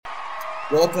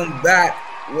Welcome back.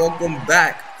 Welcome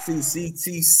back to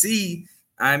CTC.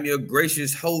 I'm your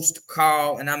gracious host,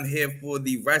 Carl, and I'm here for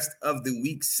the rest of the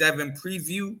week 7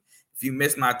 preview. If you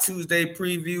missed my Tuesday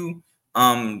preview,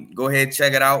 go ahead,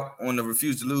 check it out on the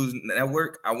Refuse to Lose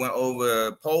network. I went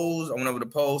over polls. I went over the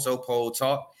polls, so poll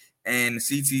talk. And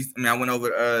I went over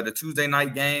the Tuesday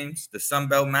night games, the Sun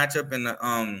Belt matchup, and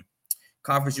the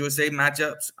Conference USA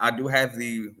matchups. I do have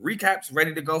the recaps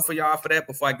ready to go for y'all for that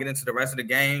before I get into the rest of the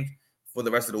games for the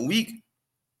rest of the week.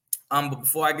 But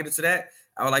before I get into that,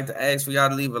 I would like to ask for y'all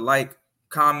to leave a like,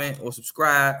 comment, or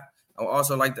subscribe. I would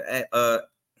also like to add,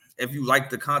 if you like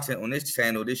the content on this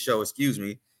channel, this show,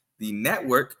 the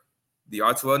network, the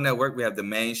R2L network, we have the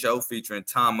main show featuring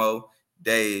Tomo,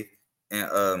 Dave,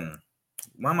 and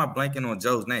why am I blanking on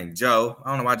Joe's name? Joe.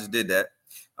 I don't know why I just did that.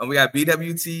 We got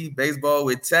BWT, Baseball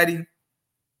with Teddy.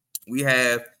 We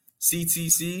have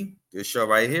CTC, this show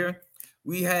right here.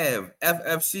 We have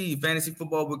FFC, Fantasy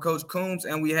Football with Coach Coombs,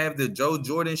 and we have the Joe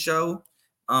Jordan Show.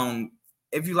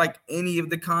 If you like any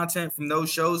of the content from those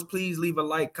shows, please leave a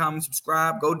like, comment,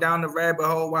 subscribe. Go down the rabbit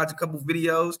hole, watch a couple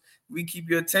videos. We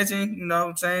keep your attention, you know what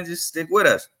I'm saying? Just stick with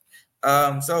us.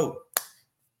 So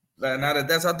now that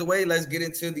that's out the way, let's get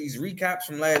into these recaps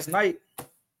from last night.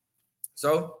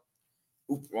 So,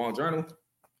 wrong journal.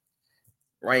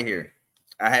 Right here.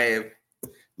 I have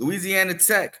Louisiana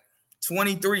Tech,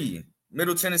 23.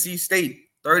 Middle Tennessee State,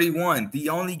 31. The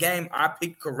only game I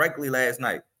picked correctly last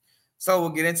night. So we'll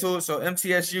get into it. So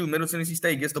MTSU, Middle Tennessee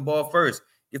State, gets the ball first,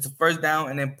 gets a first down,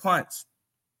 and then punts.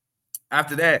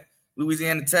 After that,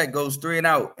 Louisiana Tech goes 3 and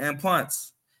out and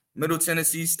punts. Middle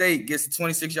Tennessee State gets a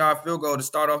 26-yard field goal to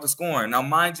start off the scoring. Now,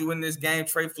 mind you, in this game,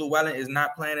 Trey Fluellen is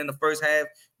not playing in the first half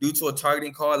due to a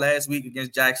targeting call last week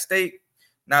against Jack State.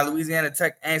 Now, Louisiana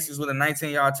Tech answers with a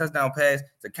 19-yard touchdown pass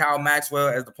to Kyle Maxwell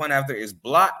as the point after is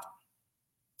blocked.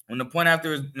 When the point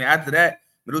after that,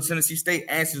 Middle Tennessee State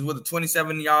answers with a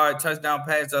 27-yard touchdown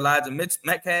pass to Elijah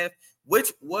Metcalf,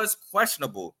 which was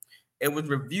questionable. It was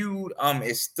reviewed.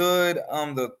 It stood.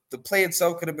 The play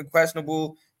itself could have been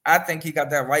questionable. I think he got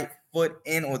that right foot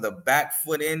in or the back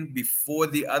foot in before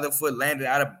the other foot landed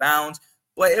out of bounds.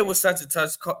 But it was such a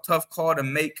tough call to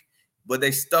make. But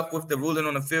they stuck with the ruling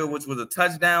on the field, which was a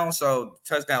touchdown. So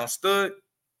touchdown stood.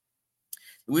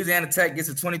 Louisiana Tech gets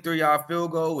a 23-yard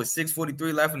field goal with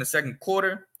 6:43 left in the second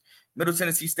quarter. Middle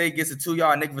Tennessee State gets a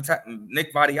 2-yard Nick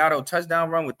Vadiato touchdown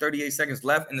run with 38 seconds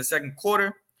left in the second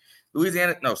quarter.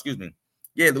 Louisiana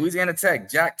Tech,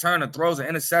 Jack Turner throws an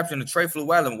interception to Trey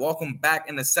Fluellen. Welcome back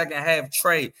in the second half,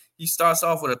 Trey. He starts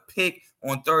off with a pick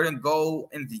on 3rd and goal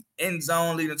in the end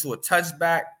zone, leading to a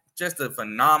touchback. Just a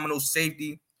phenomenal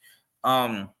safety.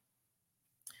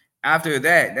 After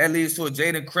that leads to a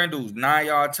Jaden Crandall's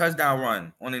 9-yard touchdown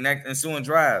run on the next ensuing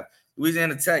drive.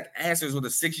 Louisiana Tech answers with a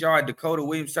 6-yard Dakota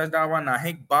Williams touchdown run. Now,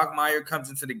 Hank Bachmeier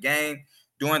comes into the game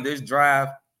during this drive.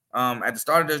 At the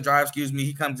start of this drive,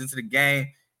 he comes into the game.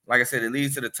 Like I said, it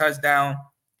leads to the touchdown.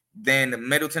 Then the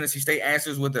Middle Tennessee State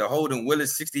answers with a Holden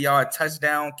Willis 60-yard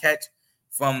touchdown catch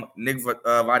from Nick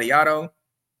Vadiato.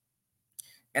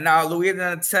 And now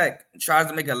Louisiana Tech tries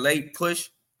to make a late push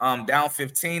down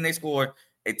 15. They scored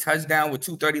a touchdown with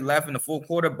 2:30 left in the fourth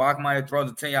quarter. Bachmeier throws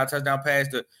a 10-yard touchdown pass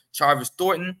to Jarvis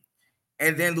Thornton.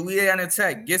 And then Louisiana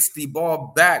Tech gets the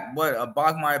ball back, but a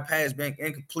Bachmeier pass being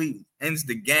incomplete ends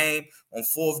the game on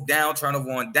 4th down, turnover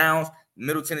on downs.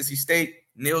 Middle Tennessee State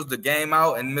nails the game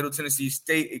out, and Middle Tennessee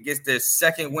State, it gets their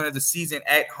second win of the season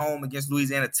at home against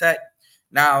Louisiana Tech.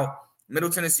 Now,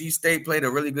 Middle Tennessee State played a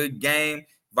really good game.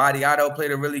 Vadiato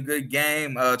played a really good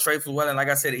game. Trey Fluellen, like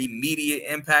I said, immediate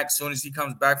impact as soon as he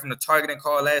comes back from the targeting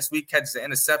call last week, catches the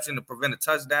interception to prevent a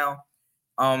touchdown.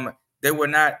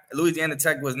 Louisiana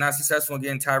Tech was not successful in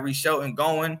getting Tyree Shelton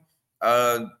going.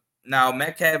 Now,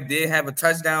 Metcalf did have a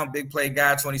touchdown, big play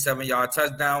guy, 27-yard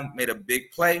touchdown, made a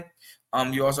big play.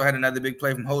 You also had another big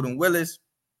play from Holden Willis.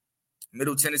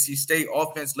 Middle Tennessee State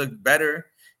offense looked better.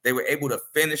 They were able to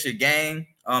finish a game.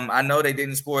 I know they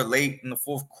didn't score late in the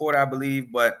fourth quarter, I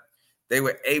believe, but they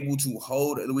were able to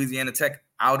hold Louisiana Tech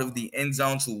out of the end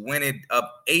zone to win it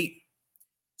up 8.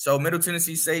 So Middle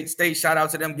Tennessee State, shout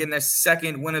out to them getting their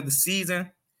second win of the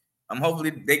season. Hopefully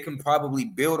they can probably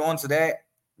build onto that,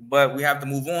 but we have to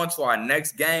move on to our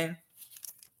next game,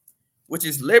 which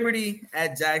is Liberty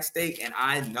at Jack State. And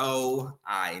I know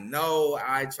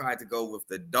I tried to go with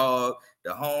the dog,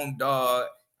 the home dog.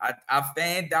 I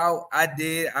fanned out. I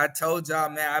did. I told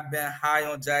y'all, man, I've been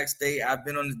high on Jack State. I've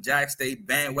been on the Jack State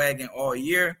bandwagon all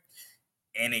year,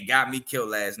 and it got me killed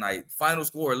last night. Final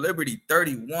score, Liberty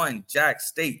 31, Jack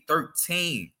State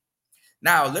 13.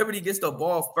 Now, Liberty gets the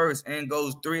ball first and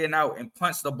goes 3 and out and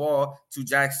punts the ball to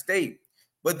Jack State.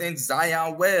 But then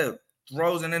Zion Webb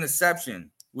throws an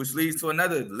interception, which leads to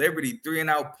another Liberty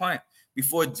 3-and-out punt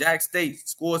before Jack State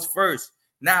scores first.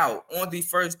 Now, on the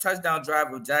first touchdown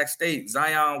drive of Jack State,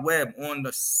 Zion Webb on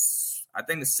the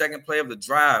second play of the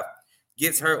drive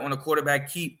gets hurt on a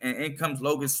quarterback keep, and in comes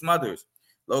Logan Smothers.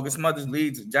 Logan Smothers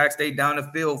leads Jack State down the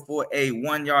field for a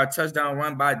 1-yard touchdown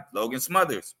run by Logan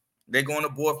Smothers. They go on the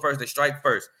board first. They strike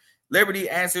first. Liberty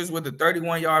answers with a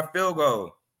 31-yard field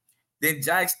goal. Then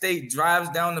Jack State drives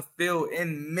down the field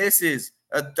and misses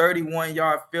a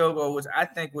 31-yard field goal, which I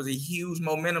think was a huge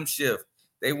momentum shift.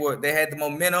 They had the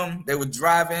momentum. They were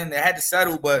driving. They had to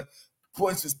settle, but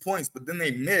points is points. But then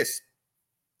they missed.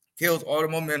 Kills all the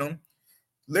momentum.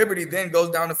 Liberty then goes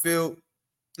down the field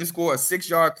and score a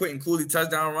 6-yard Quentin Cooley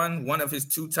touchdown run, one of his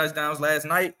 2 touchdowns last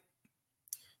night.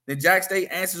 Then Jack State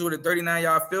answers with a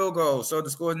 39-yard field goal. So the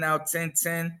score is now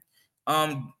 10-10.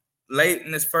 Late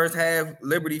in this first half,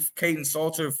 Liberty Caden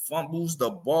Salter fumbles the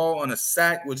ball on a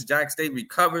sack, which Jack State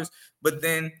recovers. But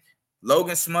then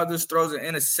Logan Smothers throws an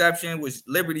interception, which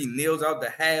Liberty kneels out the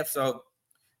half. So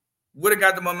would have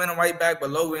got the momentum right back,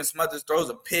 but Logan Smothers throws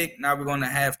a pick. Now we're going to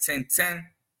have 10-10.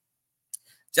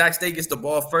 Jack State gets the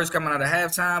ball first coming out of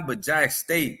halftime, but Jack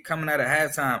State coming out of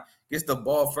halftime gets the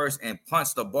ball first and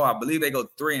punts the ball. I believe they go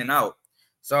 3-and-out.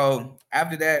 So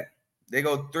after that, they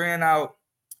go 3-and-out.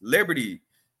 Liberty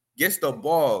gets the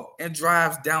ball and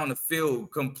drives down the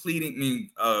field, converting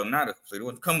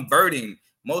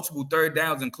multiple third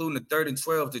downs, including the 3rd and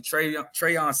 12 to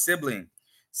Trayon Sibling.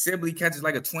 Sibling catches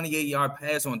like a 28-yard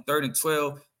pass on 3rd and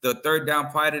 12. The third down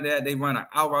prior to that, they run an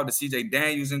out route to C.J.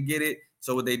 Daniels and get it.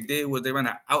 So what they did was they ran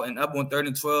an out and up on 3rd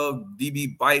and 12.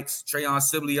 DB bites Trayon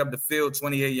Sibley up the field,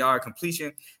 28-yard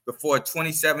completion before a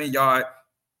 27-yard, I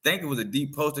think it was a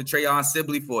deep post to Trayon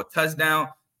Sibley for a touchdown.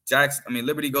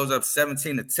 Liberty goes up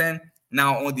 17-10.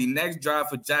 Now on the next drive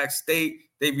for Jack State,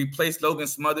 they replaced Logan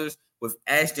Smothers with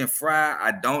Ashton Fry.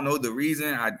 I don't know the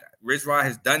reason. Rich Rod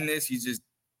has done this. He's just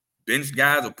benched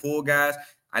guys or pulled guys.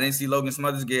 I didn't see Logan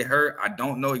Smothers get hurt. I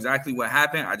don't know exactly what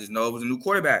happened. I just know it was a new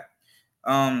quarterback.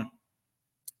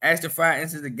 Ashton Fry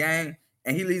enters the game,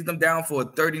 and he leads them down for a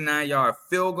 39-yard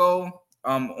field goal.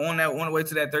 On the way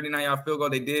to that 39-yard field goal,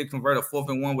 they did convert a 4th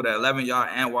and 1 with an 11-yard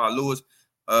Anwar Lewis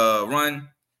run.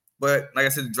 But like I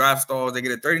said, the drive stalls. They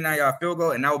get a 39-yard field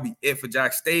goal, and that will be it for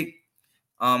Jack State.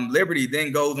 Liberty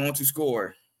then goes on to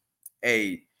score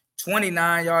a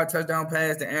 29-yard touchdown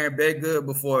pass to Aaron Bedgood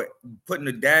before putting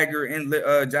the dagger in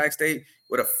Jack State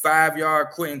with a 5-yard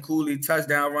Quentin Cooley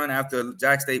touchdown run after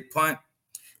Jack State punt.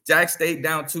 Jack State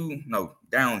down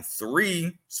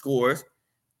 3 scores.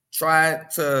 Tried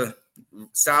to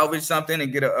salvage something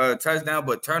and get a touchdown,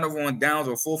 but turnover on downs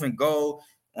or 4th and goal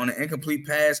on an incomplete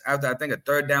pass after I think a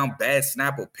 3rd down bad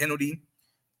snap or penalty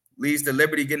leads to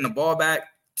Liberty getting the ball back.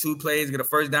 2 plays, get a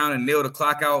 1st down and nail the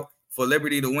clock out for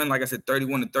Liberty to win, like I said,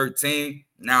 31-13.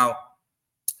 Now,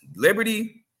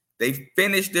 Liberty, they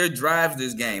finished their drives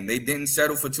this game. They didn't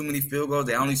settle for too many field goals.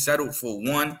 They only settled for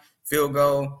 1 field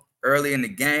goal early in the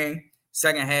game.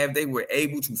 Second half, they were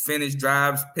able to finish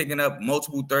drives, picking up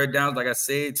multiple 3rd downs, like I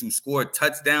said, to score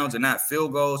touchdowns and not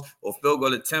field goals or field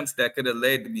goal attempts that could have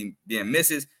led to being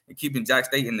misses and keeping Jack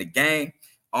State in the game.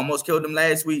 Almost killed them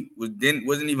last week.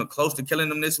 Wasn't even close to killing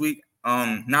them this week.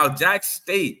 Now, Jack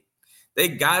State, they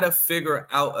got to figure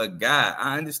out a guy.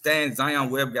 I understand Zion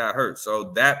Webb got hurt,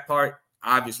 so that part,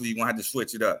 obviously, you're going to have to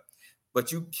switch it up.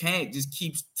 But you can't just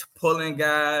keep pulling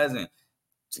guys and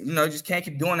just can't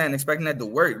keep doing that and expecting that to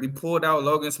work. They pulled out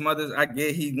Logan Smothers. I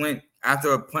get he went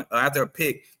after a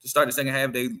pick to start the second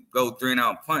half. They go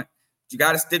 3-and-out punt. You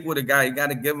got to stick with a guy. You got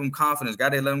to give him confidence. Got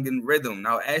to let him get in rhythm.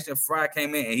 Now, Ashton Fry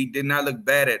came in, and he did not look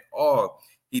bad at all.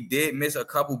 He did miss a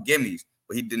couple gimmies,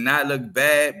 but he did not look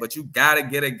bad. But you got to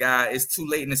get a guy. It's too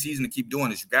late in the season to keep doing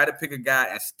this. You got to pick a guy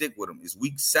and stick with him. It's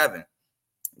week 7.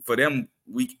 For them,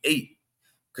 week 8,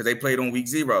 because they played on week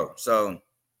 0. So,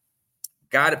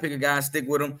 got to pick a guy and stick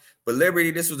with him. But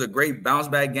Liberty, this was a great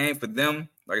bounce-back game for them.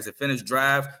 Like I said, finished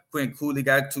drive. Quentin Cooley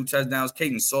got 2 touchdowns.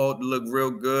 Caden Salt looked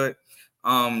real good.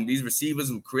 These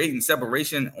receivers were creating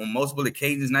separation on multiple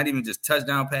occasions, not even just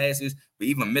touchdown passes, but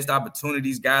even missed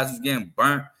opportunities. Guys was getting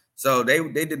burnt. So they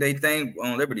did their thing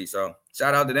on Liberty. So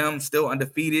shout out to them. Still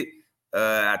undefeated.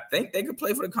 I think they could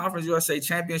play for the Conference USA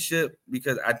Championship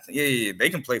because they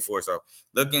can play for it. So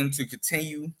looking to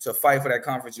continue to fight for that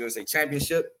Conference USA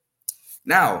Championship.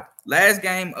 Now, last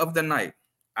game of the night,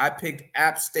 I picked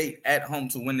App State at home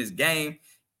to win this game.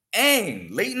 And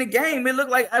late in the game, it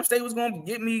looked like App State was going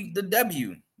to get me the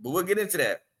W. But we'll get into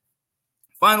that.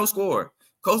 Final score,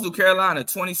 Coastal Carolina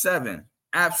 27,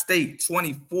 App State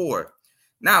 24.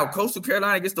 Now, Coastal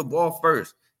Carolina gets the ball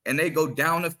first, and they go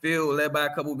down the field led by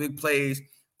a couple big plays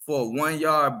for a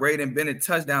 1-yard Braden Bennett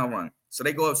touchdown run. So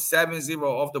they go up 7-0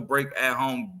 off the break at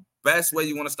home. Best way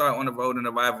you want to start on the road in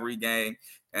a rivalry game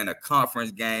and a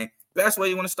conference game. Best way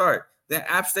you want to start. Then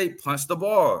App State punched the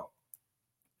ball.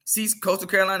 Sees Coastal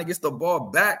Carolina gets the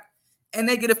ball back, and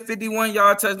they get a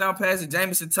 51-yard touchdown pass to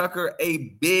Jamison Tucker, a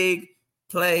big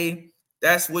play.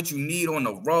 That's what you need on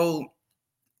the road.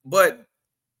 But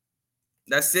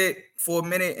that's it for a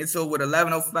minute until with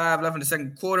 11:05 left in the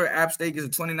second quarter, App State gets a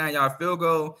 29-yard field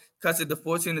goal, cuts it to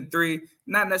 14-3.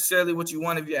 Not necessarily what you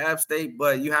want if you're App State,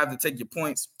 but you have to take your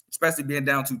points, especially being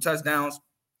down 2 touchdowns.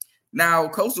 Now,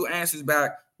 Coastal answers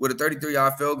back with a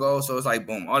 33-yard field goal, so it's like,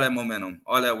 boom, all that momentum,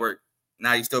 all that work.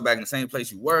 Now you're still back in the same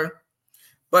place you were.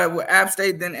 But with App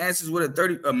State then answers with a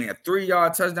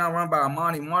 3-yard touchdown run by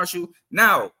Amani Marshall.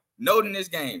 Now, noting this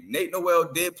game, Nate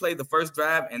Noel did play the first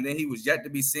drive, and then he was yet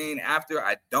to be seen after.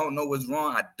 I don't know what's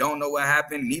wrong. I don't know what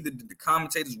happened. Neither did the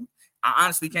commentators. I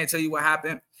honestly can't tell you what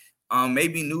happened.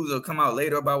 Maybe news will come out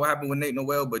later about what happened with Nate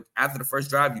Noel, but after the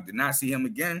first drive, you did not see him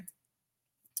again.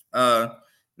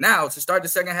 Now, to start the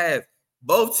second half,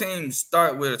 both teams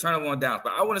start with a turnover on downs,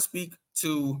 but I want to speak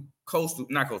to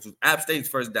App State's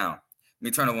first down.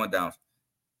 Turnover on downs.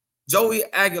 Joey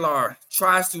Aguilar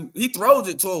he throws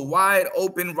it to a wide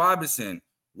open Robinson.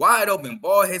 Wide open.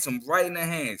 Ball hits him right in the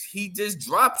hands. He just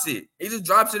drops it. He just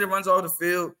drops it and runs off the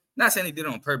field. Not saying he did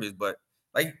it on purpose, but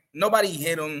like nobody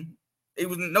hit him. It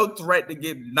was no threat to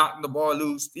get knocked the ball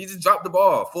loose. He just dropped the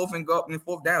ball. Fourth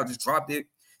down, just dropped it.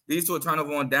 Leads to a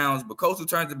turnover on downs, but Coastal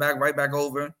turns it right back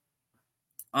over.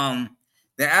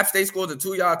 Then App State scores a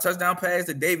 2-yard touchdown pass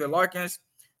to David Larkins,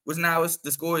 which now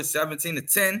the score is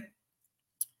 17-10.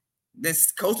 Then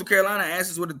Coastal Carolina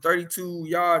answers with a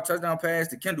 32-yard touchdown pass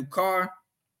to Kendall Carr.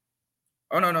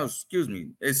 Oh, no, excuse me.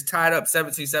 It's tied up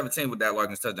 17-17 with that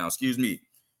Larkins touchdown. Excuse me.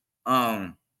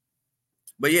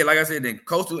 But yeah, like I said, then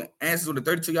Coastal answers with a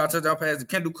 32-yard touchdown pass to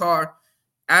Kendall Carr.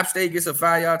 App State gets a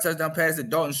 5-yard touchdown pass to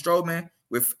Dalton Stroman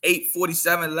with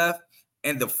 8:47 left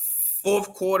in the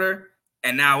fourth quarter.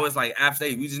 And now it's like App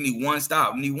State, we just need one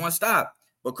stop. We need one stop.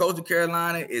 But Coastal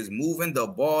Carolina is moving the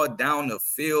ball down the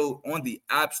field on the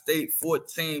App State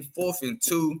 14, 4th and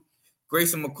 2.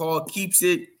 Grayson McCall keeps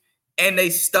it, and they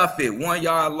stuff it.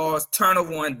 1-yard loss,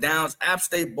 turnover on downs, App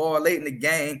State ball late in the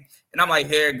game. And I'm like,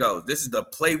 here it goes. This is the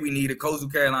play we needed. Coastal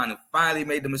Carolina finally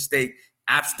made the mistake.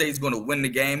 App State's going to win the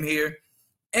game here.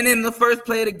 And in the first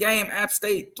play of the game, App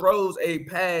State throws a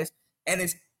pass, and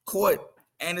it's caught,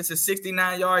 and it's a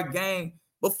 69-yard gain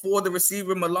before the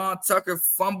receiver, Milan Tucker,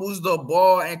 fumbles the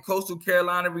ball, and Coastal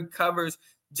Carolina recovers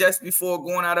just before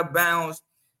going out of bounds.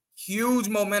 Huge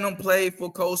momentum play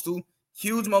for Coastal.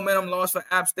 Huge momentum loss for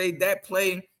App State. That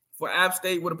play for App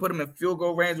State would have put them in field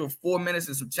goal range with 4 minutes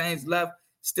and some change left.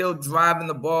 Still driving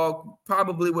the ball.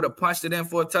 Probably would have punched it in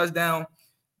for a touchdown.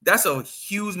 That's a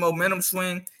huge momentum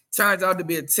swing. Turns out to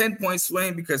be a 10-point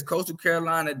swing because Coastal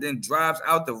Carolina then drives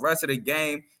out the rest of the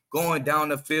game, going down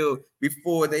the field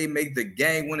before they make the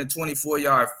game-winning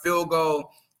 24-yard field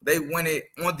goal. They win it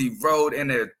on the road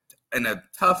in a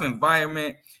tough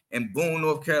environment in Boone,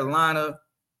 North Carolina.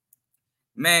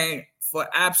 Man, for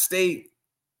App State,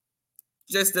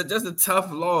 just a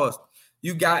tough loss.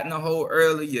 You got in the hole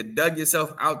early. You dug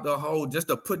yourself out the hole just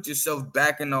to put yourself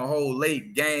back in the hole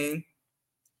late game.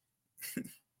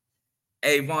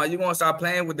 Hey, Vaughn, you're going to start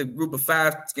playing with the Group of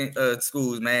 5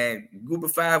 schools, man. Group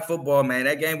of 5 football, man.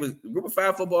 That game was Group of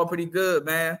 5 football pretty good,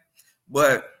 man.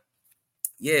 But,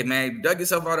 yeah, man, you dug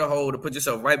yourself out of the hole to put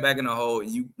yourself right back in the hole.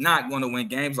 You're not going to win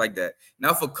games like that.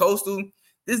 Now, for Coastal,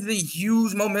 this is a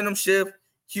huge momentum shift,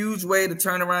 huge way to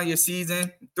turn around your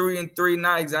season. 3-3,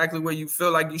 not exactly where you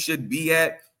feel like you should be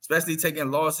at, especially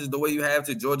taking losses the way you have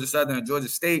to Georgia Southern and Georgia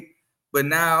State. But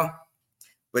now,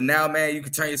 man, you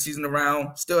can turn your season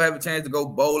around. Still have a chance to go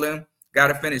bowling. Got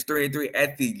to finish 3-3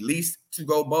 at the least to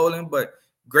go bowling. But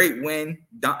great win.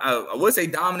 I would say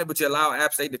dominant, but you allow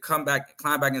App State to climb back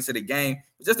into the game.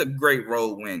 It's just a great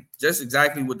road win. Just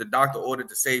exactly what the doctor ordered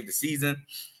to save the season.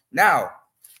 Now,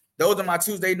 those are my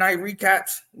Tuesday night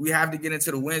recaps. We have to get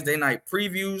into the Wednesday night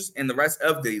previews and the rest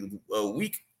of the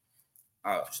week.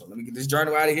 So let me get this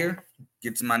journal out of here.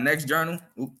 Get to my next journal.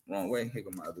 Oop, wrong way. Here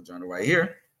goes my other journal right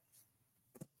here.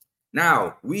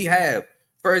 Now, we have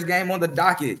first game on the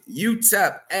docket,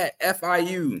 UTEP at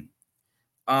FIU.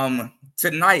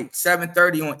 Tonight,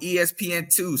 7:30 on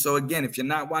ESPN2. So, again, if you're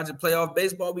not watching playoff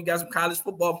baseball, we got some college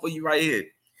football for you right here.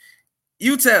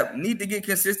 UTEP need to get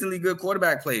consistently good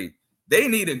quarterback play. They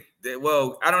need it.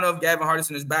 Well, I don't know if Gavin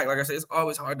Hardison is back. Like I said, it's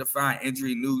always hard to find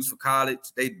injury news for college.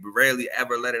 They rarely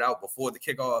ever let it out before the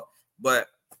kickoff. But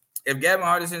if Gavin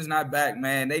Hardison's not back,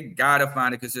 man, they gotta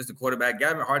find a consistent quarterback.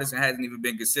 Gavin Hardison hasn't even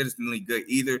been consistently good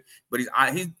either. But he's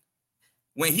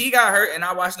when he got hurt and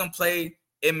I watched him play,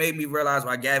 it made me realize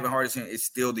why Gavin Hardison is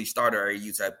still the starter at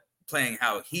UTEP, playing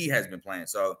how he has been playing.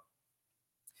 So,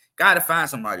 gotta find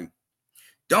somebody.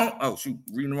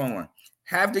 Reading the wrong one.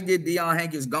 Have to get Deion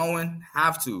Hankins going.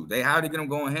 Have to. They have to get him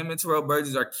going. Him and Terrell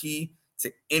Burgess are key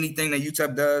to anything that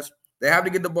UTEP does. They have to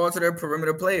get the ball to their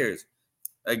perimeter players.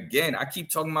 Again, I keep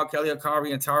talking about Kelly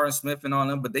Akari and Tyron Smith and all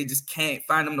them, but they just can't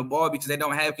find them the ball because they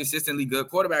don't have consistently good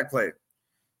quarterback play.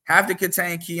 Have to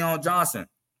contain Keon Johnson.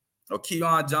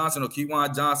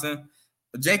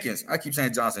 Jenkins. I keep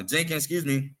saying Johnson. Jenkins,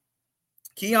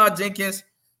 Keon Jenkins,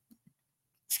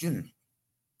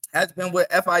 has been what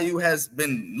FIU has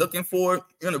been looking for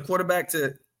in a quarterback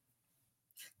to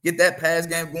get that pass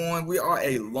game going. We are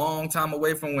a long time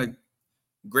away from when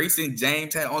Grayson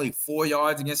James had only 4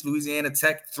 yards against Louisiana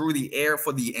Tech through the air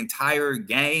for the entire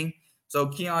game. So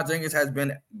Keon Jenkins has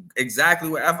been exactly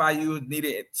what FIU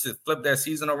needed to flip that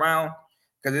season around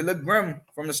because it looked grim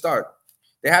from the start.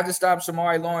 They have to stop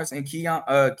Shamari Lawrence and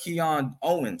Keon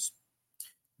Owens.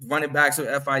 Running backs of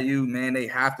FIU, man, they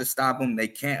have to stop them. They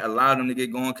can't allow them to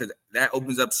get going because that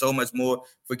opens up so much more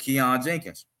for Keon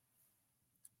Jenkins.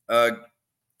 I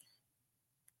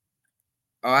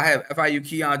have FIU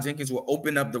Keon Jenkins will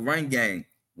open up the run game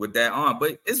with that on,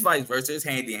 but it's vice versa. It's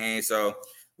hand in hand. So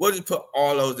we'll just put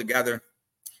all those together.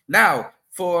 Now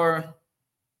I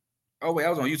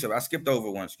was on YouTube. I skipped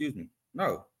over one. Excuse me.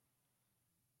 No.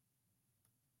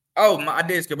 I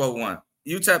did skip over one.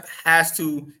 UTEP has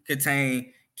to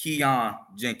contain Keon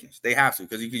Jenkins. They have to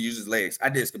because he can use his legs. I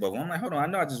did skip over one. I'm like, hold on. I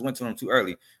know I just went to him too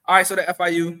early. All right, so the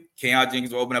FIU, Keon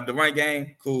Jenkins will open up the run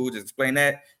game. Cool. Just explain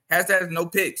that. Has no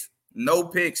picks. No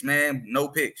picks, man. No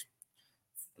picks.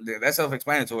 That's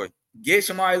self-explanatory. Get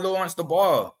Shamari Lawrence the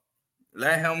ball.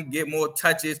 Let him get more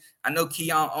touches. I know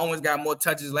Keon Owens got more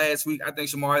touches last week. I think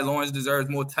Shamari Lawrence deserves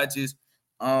more touches.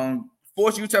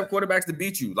 Force UTEP quarterbacks to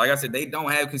beat you. Like I said, they don't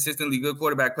have consistently good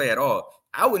quarterback play at all.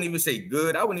 I wouldn't even say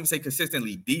good. I wouldn't even say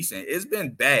consistently decent. It's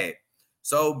been bad.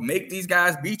 So make these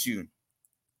guys beat you.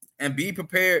 And be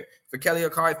prepared for Kelly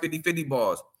Akari 50-50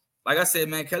 balls. Like I said,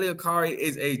 man, Kelly Akari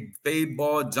is a fade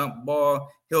ball, jump ball.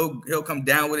 He'll come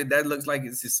down with it. That looks like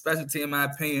it's his specialty, in my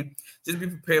opinion. Just be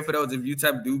prepared for those. If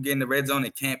UTEP do get in the red zone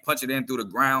and can't punch it in through the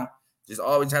ground, just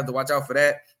always have to watch out for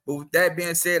that. But with that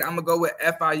being said, I'm going to go with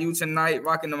FIU tonight,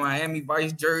 rocking the Miami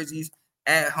Vice jerseys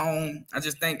at home. I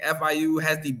just think FIU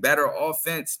has the better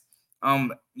offense.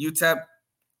 UTEP,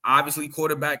 obviously,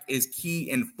 quarterback is key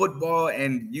in football,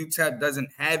 and UTEP doesn't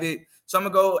have it. So I'm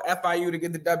going to go FIU to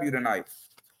get the W tonight.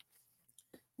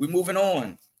 We're moving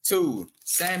on to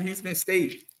Sam Houston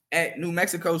State at New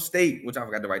Mexico State, which I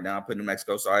forgot to write down. I put New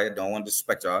Mexico. Sorry, I don't want to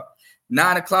disrespect y'all.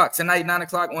 9 o'clock tonight, 9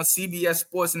 o'clock on CBS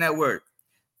Sports Network.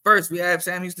 First, we have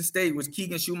Sam Houston State, which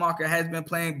Keegan Schumacher has been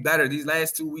playing better. These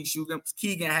last 2 weeks,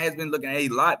 Keegan has been looking a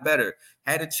lot better.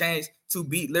 Had a chance to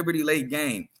beat Liberty late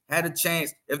game. Had a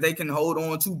chance, if they can hold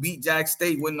on, to beat Jack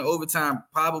State, win the overtime.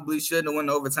 Probably shouldn't have won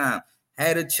the overtime.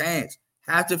 Had a chance.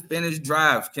 Have to finish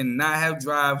drives. Cannot have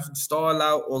drives stall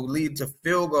out or lead to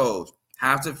field goals.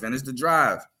 Have to finish the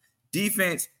drives.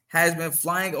 Defense has been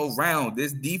flying around.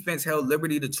 This defense held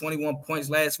Liberty to 21 points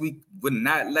last week, would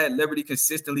not let Liberty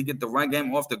consistently get the run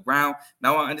game off the ground.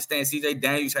 Now, I understand C.J.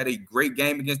 Daniels had a great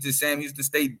game against this Sam Houston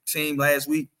State team last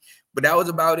week, but that was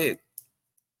about it.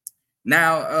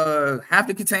 Now, have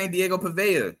to contain Diego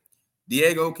Pavea.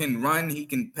 Diego can run. He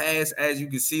can pass. As you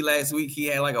can see last week, he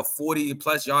had like a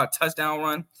 40-plus yard touchdown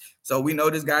run. So we know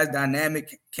this guy's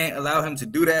dynamic. Can't allow him to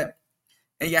do that.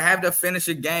 And you have to finish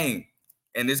a game.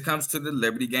 And this comes to the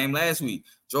Liberty game last week.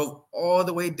 Drove all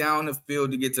the way down the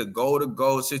field to get to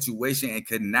goal-to-goal situation and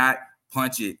could not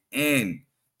punch it in.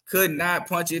 Could not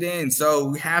punch it in. So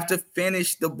we have to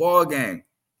finish the ball game.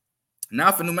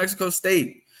 Now for New Mexico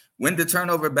State, win the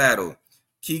turnover battle.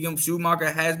 Keegan Schumacher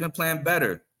has been playing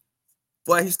better.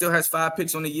 But he still has 5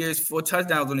 picks on the year, 4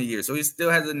 touchdowns on the year. So he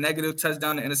still has a negative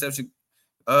touchdown to interception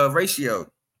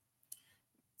ratio.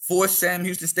 Force Sam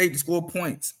Houston State to score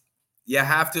points. You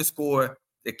have to score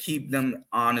to keep them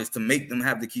honest, to make them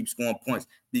have to keep scoring points.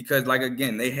 Because, like,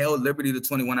 again, they held Liberty to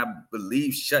 21, I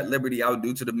believe, shut Liberty out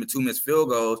due to the 2 missed field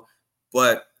goals.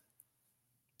 But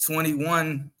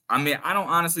 21, I mean, I don't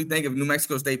honestly think if New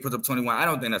Mexico State puts up 21, I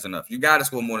don't think that's enough. You got to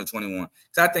score more than 21.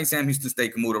 So I think Sam Houston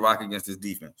State can move the rock against this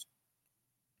defense.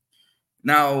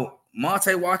 Now,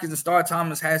 Monte Watkins and Star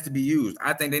Thomas has to be used.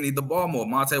 I think they need the ball more.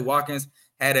 Monte Watkins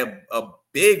had a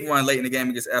big run late in the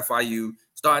game against FIU.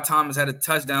 Star Thomas had a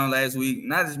touchdown last week.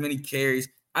 Not as many carries.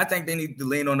 I think they need to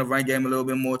lean on the run game a little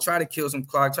bit more, try to kill some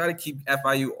clock, try to keep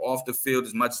FIU off the field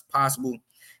as much as possible.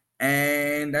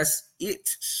 And that's it.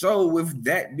 So with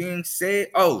that being said,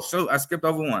 so I skipped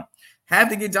over one. Have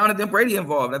to get Jonathan Brady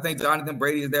involved. I think Jonathan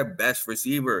Brady is their best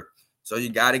receiver. So you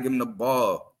got to give him the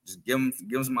ball. Just give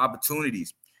him some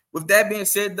opportunities. With that being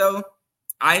said, though,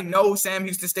 I know Sam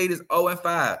Houston State is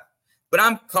 0-5, but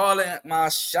I'm calling my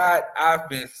shot. I've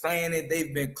been saying it.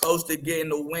 They've been close to getting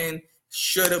the win.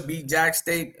 Should have beat Jack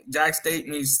State. Jack State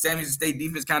means Sam Houston State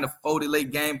defense kind of folded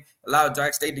late game, allowed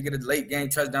Jack State to get a late game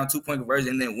touchdown, 2-point conversion,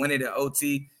 and then win it at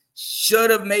OT. Should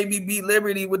have maybe beat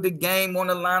Liberty with the game on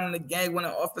the line in the game when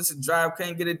the offensive drive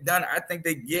couldn't get it done. I think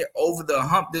they get over the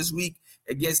hump this week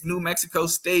against New Mexico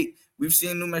State. We've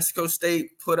seen New Mexico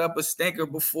State put up a stinker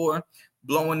before,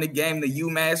 blowing the game to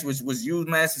UMass, which was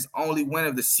UMass's only win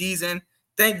of the season. I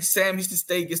think Sam Houston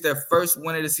State gets their first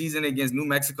win of the season against New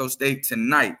Mexico State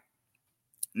tonight.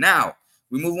 Now,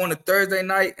 we move on to Thursday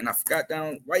night, and I forgot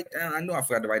to write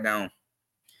down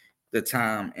the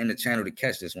time and the channel to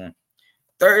catch this one.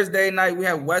 Thursday night, we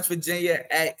have West Virginia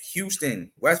at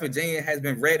Houston. West Virginia has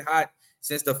been red hot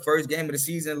since the first game of the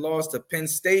season, lost to Penn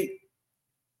State.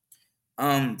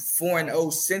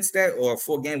 4-0 since that, or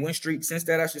 4-game win streak since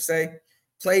that, I should say.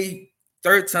 Play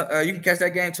third time. You can catch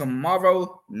that game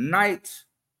tomorrow night.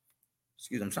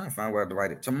 Excuse me, I'm trying to find where to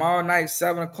write it. Tomorrow night,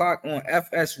 7 o'clock on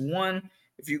FS1.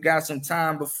 If you got some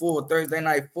time before Thursday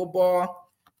night football,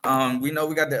 we know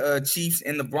we got the Chiefs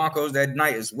and the Broncos that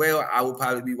night as well. I will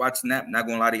probably be watching that. Not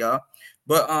gonna lie to y'all,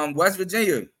 but West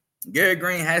Virginia, Garrett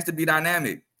Green has to be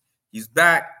dynamic. He's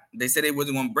back. They said they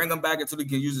wasn't gonna bring him back until he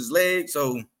can use his leg,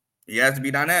 so he has to be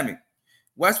dynamic.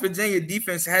 West Virginia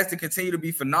defense has to continue to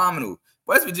be phenomenal.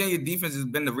 West Virginia defense has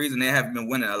been the reason they haven't been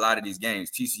winning a lot of these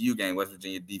games. TCU game, West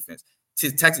Virginia defense.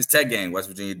 Texas Tech game, West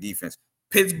Virginia defense.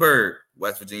 Pittsburgh,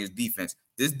 West Virginia's defense.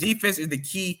 This defense is the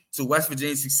key to West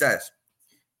Virginia's success.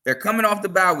 They're coming off the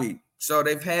bye week, so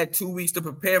they've had 2 weeks to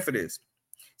prepare for this.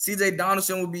 CJ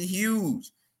Donaldson will be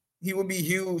huge. He will be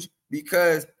huge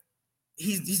because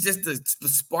he's just the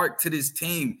spark to this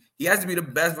team. He has to be the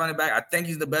best running back. I think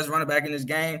he's the best running back in this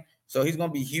game, so he's going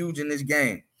to be huge in this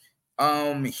game.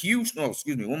 One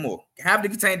more. Have to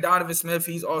contain Donovan Smith.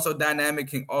 He's also dynamic,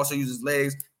 can also use his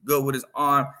legs, good with his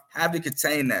arm. Have to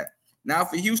contain that. Now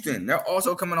for Houston, they're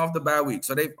also coming off the bye week,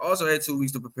 so they've also had 2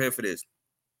 weeks to prepare for this.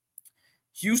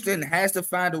 Houston has to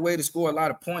find a way to score a lot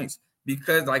of points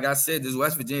because, like I said, this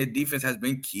West Virginia defense has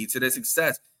been key to their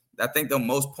success. I think the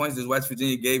most points this West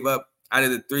Virginia gave up out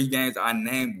of the 3 games I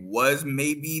named was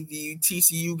maybe the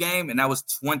TCU game, and that was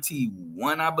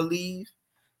 21, I believe.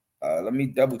 Let me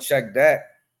double check that.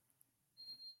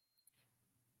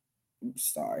 Oops,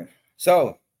 sorry.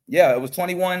 So, yeah, it was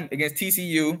 21 against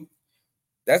TCU.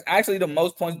 That's actually the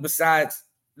most points that's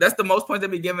the most points they've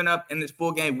been giving up in this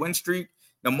 4-game win streak.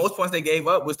 The most points they gave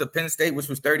up was to Penn State, which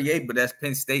was 38, but that's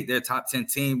Penn State, their top 10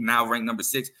 team, now ranked number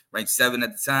 6, ranked 7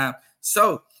 at the time.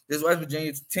 So this West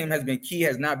Virginia team has been key,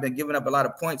 has not been giving up a lot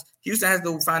of points. Houston has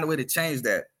to find a way to change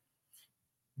that.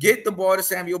 Get the ball to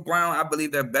Samuel Brown. I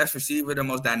believe their best receiver, their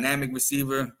most dynamic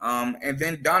receiver. And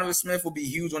then Donovan Smith will be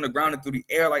huge on the ground and through the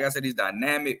air. Like I said, he's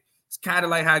dynamic. It's kind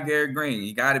of like how Garrett Green.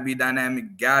 You got to be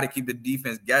dynamic. Got to keep the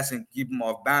defense guessing, keep them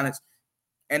off balance.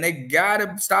 And they got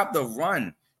to stop the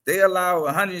run. They allow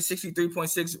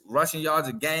 163.6 rushing yards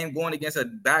a game going against a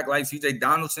back like CJ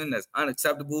Donaldson. That's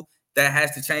unacceptable. That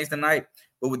has to change tonight.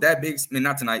 But with that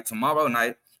not tonight, tomorrow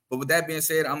night. But with that being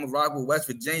said, I'm going to rock with West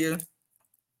Virginia.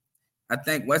 I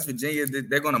think West Virginia,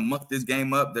 they're going to muck this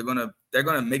game up. They're going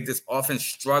to make this offense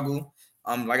struggle.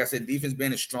 Like I said, defense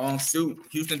being a strong suit.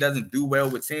 Houston doesn't do well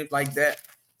with teams like that.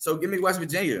 So give me West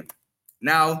Virginia.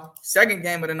 Now, second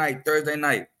game of the night, Thursday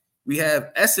night, we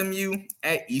have SMU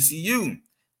at ECU.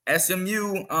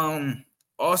 SMU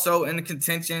also in the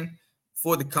contention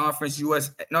for the conference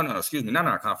US. Not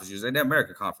our conference USA, the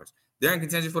American Conference. They're in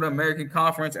contention for the American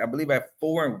Conference, I believe, at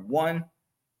 4-1.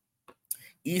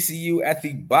 ECU at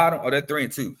the bottom, or they're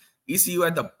 3-2. ECU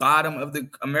at the bottom of the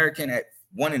American at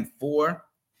 1-4.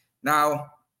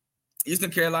 Now,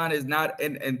 Eastern Carolina is not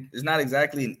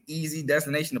exactly an easy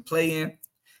destination to play in,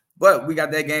 but we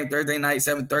got that game Thursday night,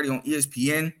 7:30 on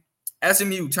ESPN.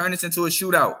 SMU turned this into a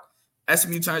shootout.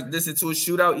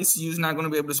 ECU is not going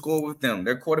to be able to score with them.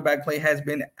 Their quarterback play has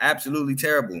been absolutely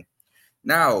terrible.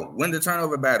 Now, win the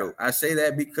turnover battle. I say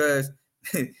that because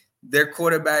their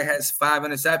quarterback has 5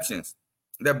 interceptions.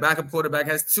 Their backup quarterback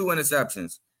has 2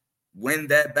 interceptions. Win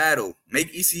that battle.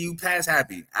 Make ECU pass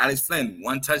happy. Alex Flynn,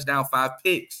 1 touchdown, 5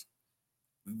 picks.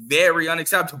 Very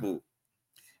unacceptable.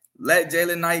 Let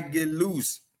Jalen Knight get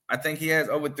loose. I think he has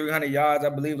over 300 yards. I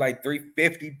believe like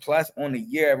 350 plus on the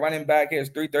year. Running back, he has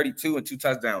 332 and 2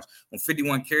 touchdowns on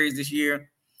 51 carries this year.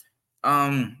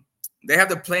 They have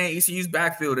to play in ECU's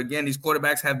backfield. Again, these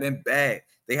quarterbacks have been bad.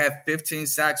 They have 15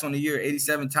 sacks on the year,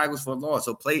 87 tackles for loss.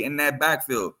 So play in that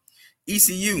backfield.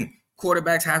 ECU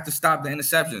quarterbacks have to stop the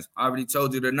interceptions. I already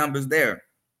told you the numbers there.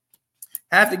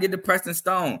 Have to get to Preston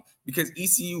Stone because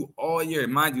ECU all year,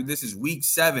 mind you, this is week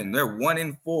 7. They're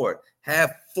 1-4.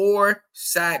 Have 4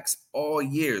 sacks all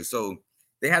year. So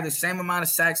they have the same amount of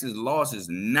sacks as losses.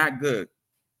 Not good.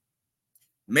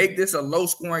 Make this a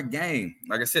low-scoring game.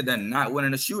 Like I said, they're not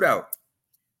winning a shootout.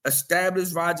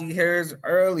 Establish Raji Harris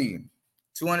early.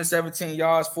 217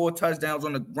 yards, 4 touchdowns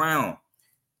on the ground.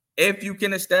 If you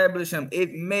can establish him,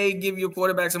 it may give your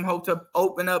quarterback some hope to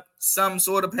open up some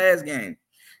sort of pass game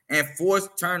and force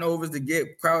turnovers to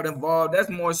get crowd involved. That's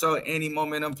more so any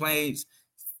momentum plays,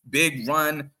 big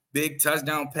run, big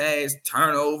touchdown pass,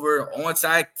 turnover,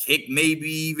 onside kick, maybe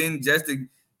even just to,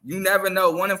 you never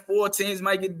know. 1-4 teams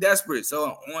might get desperate.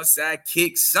 So onside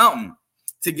kick, something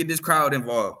to get this crowd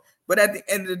involved. But at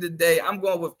the end of the day, I'm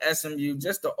going with SMU,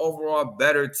 just the overall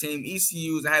better team.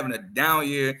 ECU is having a down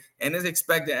year, and it's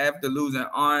expected after losing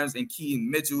Arms and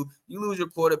Keaton Mitchell. You lose your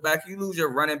quarterback, you lose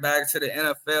your running back to the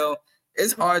NFL.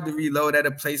 It's hard to reload at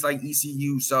a place like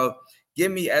ECU. So give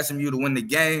me SMU to win the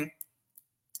game.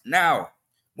 Now,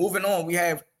 moving on, we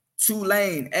have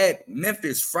Tulane at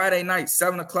Memphis Friday night,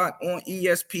 7 o'clock on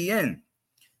ESPN.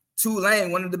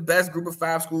 Tulane, one of the best group of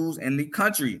 5 schools in the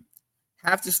country.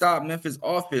 Have to stop Memphis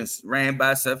offense ran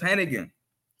by Seth Hannigan.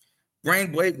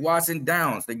 Bring Blake Watson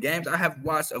down. The games I have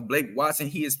watched of Blake Watson,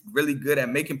 he is really good at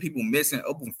making people miss in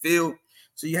open field.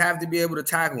 So you have to be able to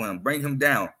tackle him, bring him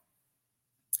down.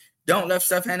 Don't let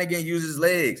Seth Hannigan use his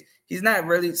legs. He's not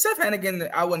really Seth Hannigan.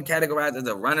 I wouldn't categorize as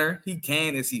a runner. He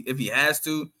can if he has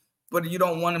to, but you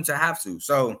don't want him to have to.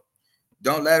 So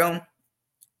don't let him.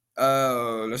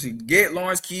 Let's see. Get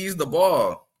Lawrence Keys the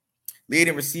ball.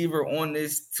 Leading receiver on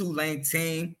this Tulane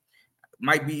team,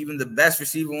 might be even the best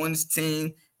receiver on this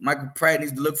team. Michael Pratt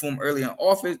needs to look for him early in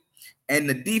offense. And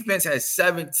the defense has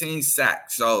 17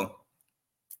 sacks. So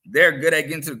they're good at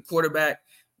getting to the quarterback,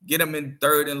 get them in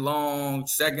 3rd and long,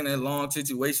 2nd and long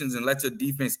situations, and let your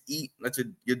defense eat. Let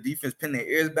your defense pin their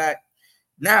ears back.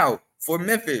 Now, for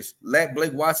Memphis, let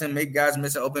Blake Watson make guys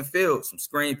miss an open field, some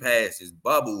screen passes,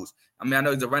 bubbles. I mean, I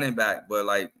know he's a running back, but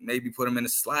like maybe put him in the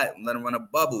slot and let him run a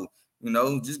bubble. You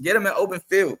know, just get him in open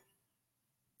field.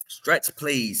 Stretch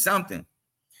plays, something.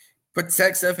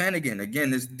 Protect Seth Hannigan.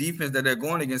 Again, this defense that they're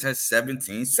going against has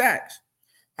 17 sacks.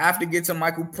 Have to get to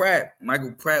Michael Pratt.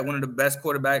 Michael Pratt, one of the best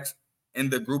quarterbacks in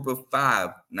the group of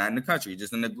 5, not in the country,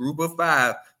 just in the group of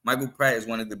 5. Michael Pratt is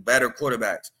one of the better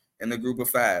quarterbacks in the group of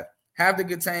 5. Have to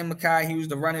contain Mekhi Hughes,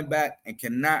 the running back, and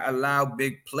cannot allow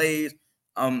big plays.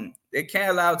 They can't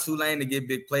allow Tulane to get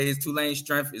big plays. Tulane's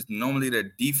strength is normally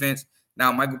their defense.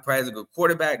 Now, Michael Pratt is a good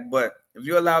quarterback, but if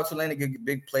you allow Tulane to get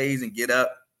big plays and get up,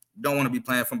 you don't want to be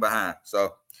playing from behind.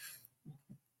 So,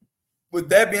 with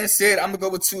that being said, I'm going to go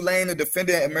with Tulane, the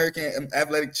defending American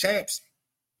Athletic Champs.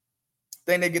 I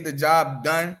think they get the job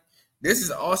done. This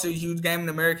is also a huge game in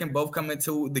American, both coming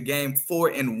to the game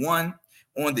 4-1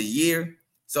 on the year.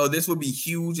 So, this will be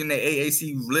huge in the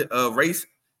AAC race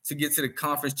to get to the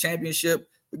conference championship.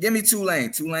 But give me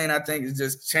Tulane. Tulane, I think, is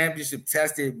just championship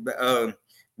tested.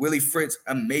 Willie Fritz,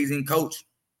 amazing coach.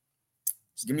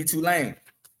 Just give me Tulane.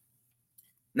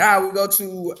 Now we go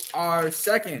to our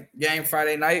second game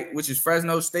Friday night, which is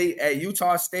Fresno State at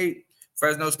Utah State.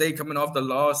 Fresno State coming off the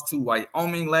loss to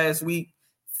Wyoming last week.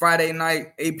 Friday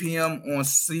night, 8 p.m. on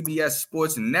CBS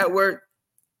Sports Network.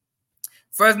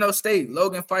 Fresno State,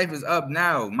 Logan Fife is up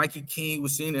now. Mikey King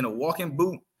was seen in a walking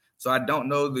boot, so I don't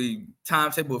know the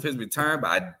timetable of his return, but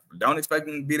I don't expect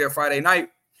him to be there Friday night.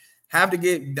 Have to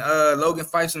get Logan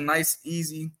Fife some nice,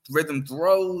 easy rhythm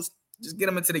throws. Just get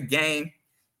him into the game.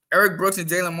 Eric Brooks and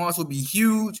Jalen Moss will be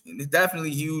huge. It's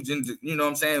definitely huge. And you know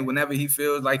what I'm saying? Whenever he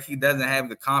feels like he doesn't have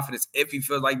the confidence, if he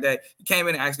feels like that, he came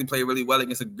in and actually played really well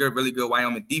against a really good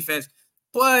Wyoming defense.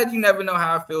 But you never know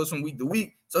how it feels from week to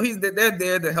week. So they're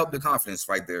there to help the confidence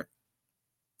right there.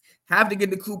 Have to get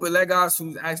the Cooper Legos,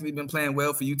 who's actually been playing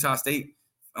well for Utah State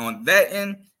on that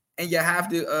end. And you have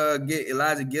to get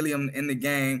Elijah Gilliam in the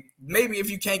game. Maybe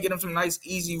if you can't get him some nice,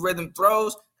 easy rhythm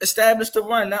throws, establish the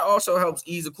run. That also helps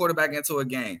ease the quarterback into a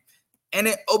game. And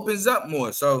it opens up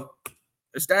more. So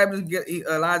establish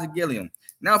Elijah Gilliam.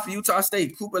 Now for Utah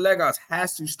State, Cooper Legos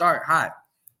has to start hot.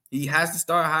 He has to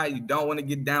start high. You don't want to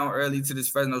get down early to this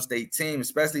Fresno State team,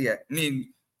 especially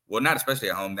not especially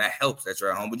at home. That helps that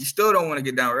you're at home. But you still don't want to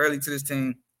get down early to this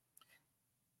team.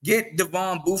 Get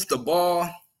Devon Booth the ball.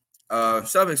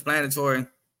 Self-explanatory.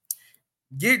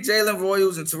 Get Jalen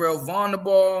Royals and Terrell Vaughn the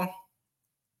ball.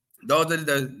 Those are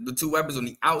the two weapons on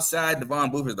the outside.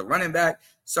 Devon Booth is the running back.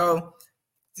 So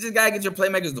you just got to get your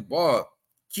playmakers the ball.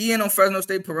 Key in on Fresno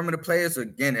State perimeter players. So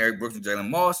again, Eric Brooks and Jalen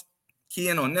Moss. Key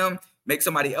in on them. Make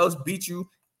somebody else beat you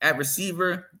at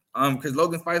receiver. Because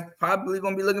Logan Fife probably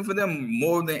going to be looking for them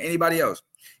more than anybody else.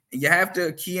 And you have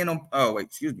to key in on – oh, wait,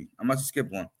 excuse me. I must have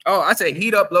skipped one. Oh, I said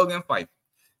heat up Logan Fife.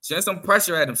 Send some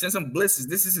pressure at him. Send some blitzes.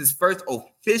 This is his first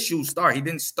official start. He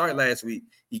didn't start last week.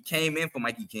 He came in for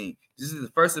Mikey King. This is the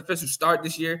first official start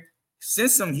this year.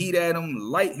 Send some heat at him.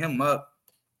 Light him up.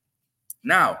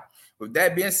 Now, with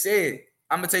that being said,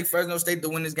 I'm going to take Fresno State to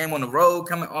win this game on the road,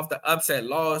 coming off the upset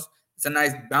loss. It's a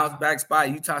nice bounce back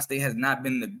spot. Utah State has not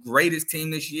been the greatest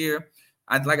team this year.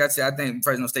 Like I said, I think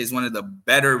Fresno State is one of the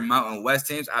better Mountain West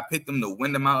teams. I picked them to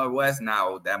win the Mountain West.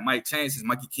 Now, that might change since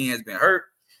Mikey King has been hurt.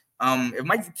 If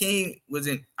Mikey King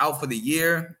wasn't out for the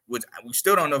year, which we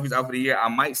still don't know if he's out for the year, I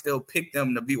might still pick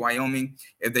them to beat Wyoming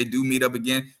if they do meet up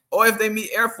again, or if they meet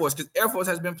Air Force, because Air Force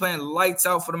has been playing lights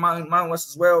out for the Mountain West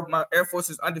as well. Air Force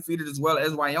is undefeated as well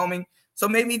as Wyoming, so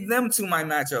maybe them two might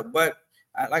match up. But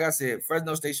like I said,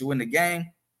 Fresno State should win the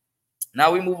game.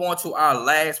 Now we move on to our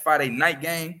last Friday night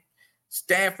game,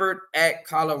 Stanford at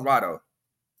Colorado.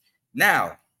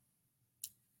 Now,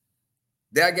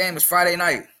 that game is Friday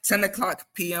night, 10 o'clock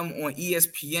p.m. on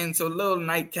ESPN, so a little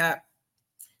nightcap.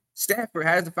 Stanford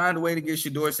has to find a way to get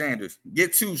Shedeur Sanders.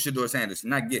 Get to Shedeur Sanders,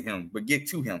 not get him, but get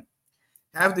to him.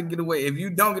 Have to get away. If you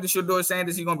don't get to Shedeur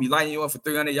Sanders, he's going to be lighting you up for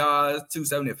 300 yards,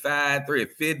 275,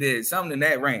 350, something in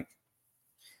that range.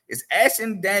 Is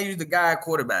Ashton Daniels the guy at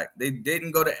quarterback? They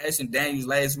didn't go to Ashton Daniels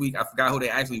last week. I forgot who they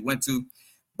actually went to.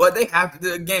 But they have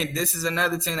to, again, this is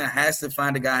another team that has to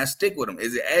find a guy and stick with him.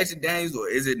 Is it Ashton Daniels or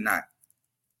is it not?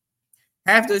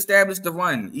 Have to establish the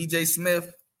run. E.J.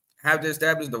 Smith have to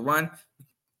establish the run.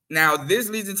 Now, this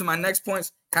leads into my next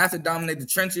points. Have to dominate the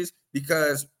trenches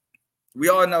because we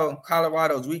all know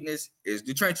Colorado's weakness is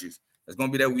the trenches. That's going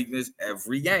to be their weakness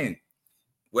every game.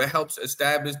 What helps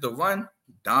establish the run?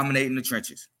 Dominating the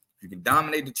trenches. If you can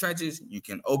dominate the trenches, you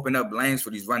can open up lanes for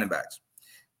these running backs.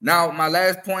 Now, my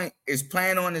last point is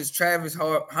playing on is Travis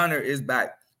Hunter is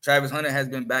back. Travis Hunter has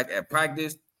been back at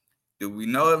practice. Do we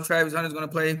know if Travis Hunter is going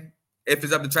to play? If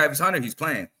it's up to Travis Hunter, he's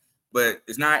playing. But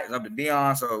it's not. It's up to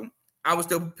Deion, so I was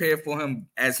still prepared for him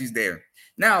as he's there.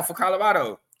 Now, for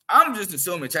Colorado, I'm just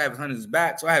assuming Travis Hunter is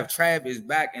back, so I have Trav is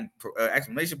back and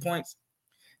exclamation points.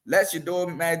 Let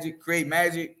Shedeur magic create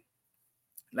magic.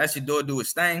 Let Shedeur do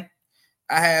his thing.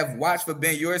 I have watched for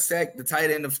Ben Yurcek, the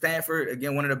tight end of Stanford,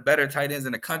 again, one of the better tight ends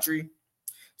in the country.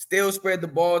 Still spread the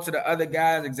ball to the other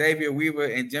guys, Xavier Weaver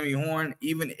and Jimmy Horn,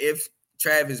 even if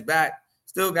Trav is back.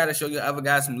 Still got to show your other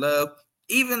guys some love.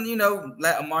 Even,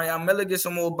 let Amarion Miller get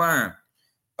some more burn.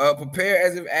 Prepare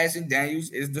as if Ashton Daniels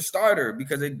is the starter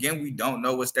because, again, we don't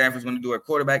know what Stanford's going to do at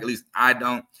quarterback. At least I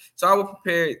don't. So I will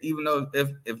prepare even though if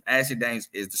Ashton Daniels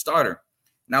is the starter.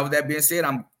 Now, with that being said,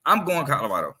 I'm going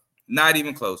Colorado. Not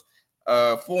even close.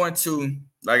 4-2.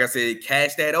 Like I said,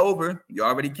 cash that over. You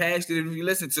already cashed it if you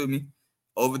listen to me.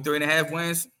 Over 3.5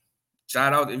 wins.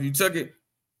 Shout out if you took it.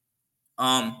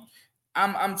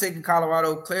 I'm taking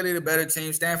Colorado. Clearly the better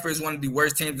team. Stanford is one of the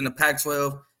worst teams in the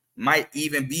Pac-12. Might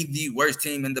even be the worst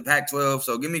team in the Pac-12.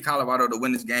 So give me Colorado to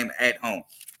win this game at home.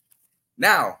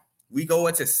 Now, we go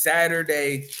into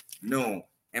Saturday noon.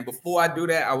 And before I do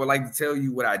that, I would like to tell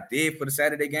you what I did for the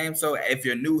Saturday game. So if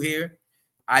you're new here,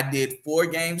 I did 4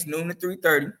 games noon to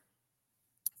 3:30,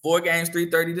 4 games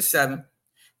 3:30 to 7,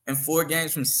 and 4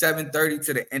 games from 7:30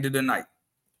 to the end of the night.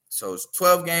 So it's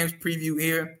 12 games preview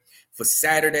here for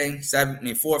Saturday,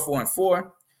 4, 4, and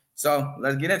 4. So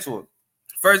let's get into it.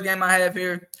 First game I have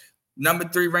here, number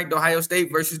 3 ranked Ohio State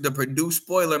versus the Purdue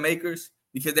Spoiler Makers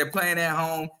because they're playing at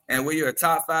home, and when you're a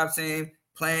top 5 team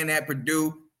playing at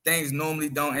Purdue, things normally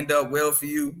don't end up well for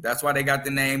you. That's why they got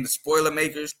the name the Spoiler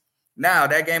Makers. Now,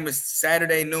 that game is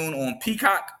Saturday noon on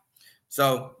Peacock.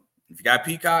 So if you got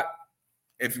Peacock,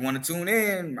 if you want to tune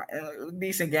in, a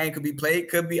decent game could be played,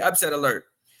 could be upset alert.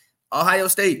 Ohio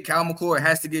State, Cal McCord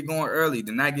has to get going early.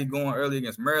 Did not get going early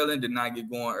against Maryland. Did not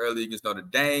get going early against Notre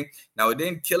Dame. Now, it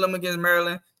didn't kill him against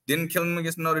Maryland. Didn't kill him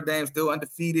against Notre Dame. Still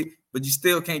undefeated. But you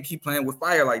still can't keep playing with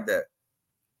fire like that.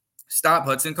 Stop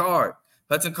Hudson Card.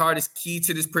 Hudson Card is key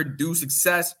to this Purdue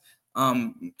success.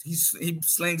 He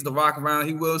slings the rock around.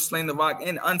 He will sling the rock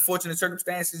in unfortunate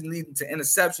circumstances leading to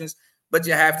interceptions. But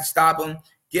you have to stop him.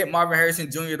 Get Marvin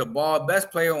Harrison Jr. the ball.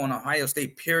 Best player on Ohio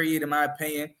State, period, in my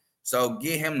opinion. So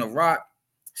get him the rock.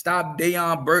 Stop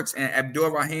Deion Burks and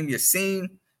Abdul-Rahim Yassin.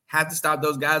 Have to stop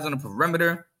those guys on the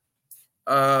perimeter.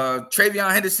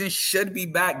 Travion Henderson should be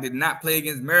back. Did not play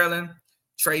against Maryland.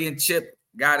 Trey and Chip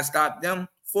got to stop them.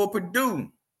 For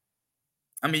Purdue,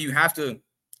 I mean, you have to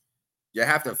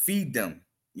feed them.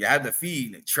 You have to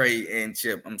feed Trey and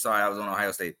Chip. I'm sorry, I was on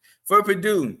Ohio State. For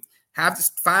Purdue, have to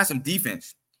find some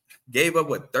defense. Gave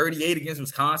up, 38 against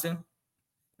Wisconsin?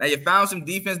 Now, you found some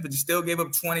defense, but you still gave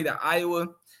up 20 to Iowa.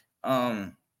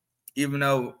 Even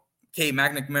though Cade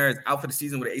McNamara is out for the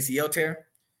season with an ACL tear.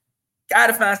 Got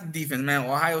to find some defense, man.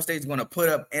 Ohio State's going to put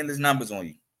up endless numbers on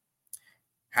you.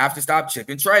 Have to stop Chip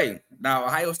and Trey. Now,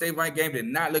 Ohio State ranked game did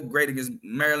not look great against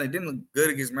Maryland. Didn't look good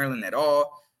against Maryland at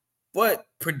all. But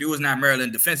Purdue is not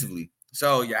Maryland defensively.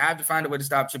 So you have to find a way to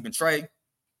stop Chip and Trey.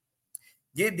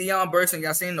 Get Deion Burson.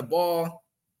 Y'all seen the ball.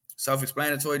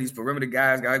 Self-explanatory. These perimeter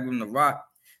guys got to give them the rock.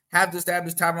 Have to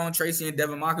establish Tyrone Tracy and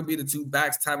Devin Mockabee, the two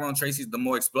backs. Tyrone Tracy is the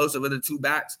more explosive of the two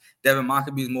backs. Devin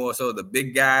Mockabee is more so the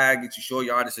big guy, get you short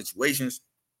yardage situations.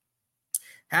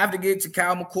 Have to get to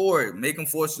Kyle McCord, make him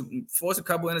force a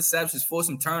couple interceptions, force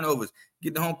some turnovers,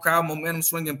 get the home crowd momentum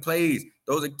swinging plays.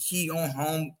 Those are key on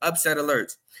home upset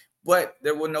alerts. But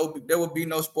there will be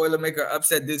no spoiler maker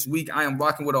upset this week. I am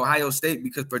rocking with Ohio State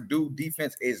because Purdue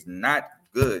defense is not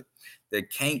good. They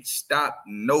can't stop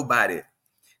nobody.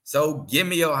 So give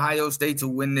me Ohio State to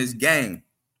win this game.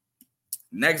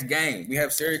 Next game, we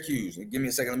have Syracuse. Give me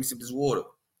a second. Let me sip this water.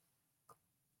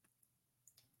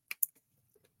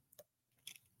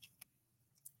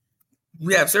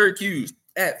 We have Syracuse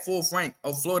at full frank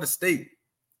of Florida State.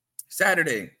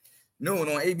 Saturday, noon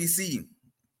on ABC.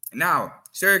 Now,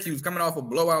 Syracuse coming off a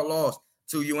blowout loss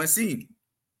to UNC.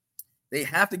 They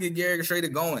have to get Garrett Schrader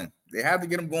going. They have to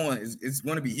get him going. It's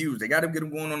going to be huge. They got to get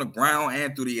him going on the ground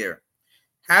and through the air.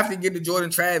 Have to get to Jordan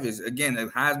Travis. Again, the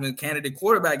Heisman candidate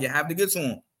quarterback, you have to get to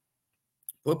him.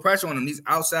 Put pressure on him, these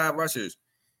outside rushers.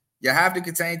 You have to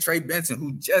contain Trey Benson,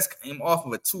 who just came off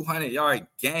of a 200-yard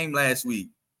game last week.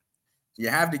 You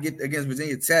have to get against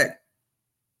Virginia Tech.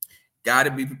 Got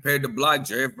to be prepared to block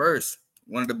Jared Verse,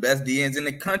 one of the best DNs in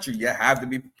the country. You have to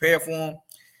be prepared for him.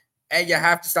 And you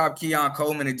have to stop Keon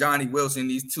Coleman and Johnny Wilson,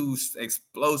 these two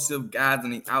explosive guys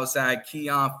on the outside.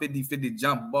 Keon, 50-50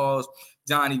 jump balls.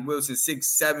 Johnny Wilson,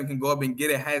 6'7", can go up and get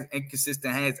it, has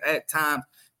inconsistent hands at times,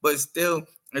 but still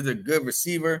is a good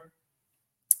receiver.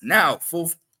 Now, for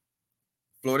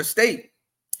Florida State.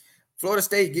 Florida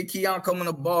State, get Keon Coleman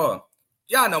the ball.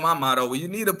 Y'all know my motto. When you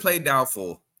need to play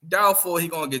doubtful, he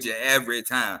going to get you every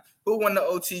time. Who won the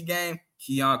OT game?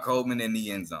 Keon Coleman in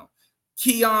the end zone.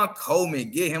 Keon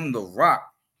Coleman, get him the rock.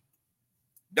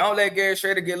 Don't let Garrett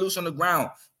Schrader get loose on the ground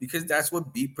because that's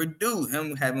what beat Purdue,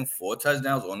 him having 4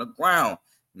 touchdowns on the ground.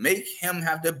 Make him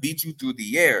have to beat you through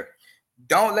the air.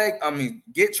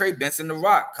 Get Trey Benson the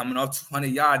rock. Coming off 200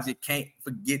 yards, you can't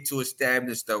forget to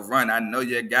establish the run. I know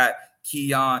you got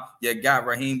Keon, you got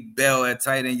Raheem Bell at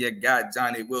tight end, you got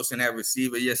Johnny Wilson at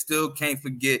receiver. You still can't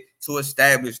forget to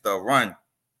establish the run.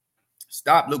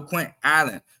 Stop LaQuint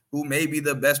Allen, who may be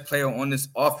the best player on this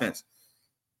offense.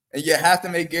 And you have to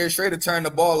make Garrett Schrader turn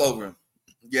the ball over.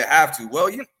 You have to. Well,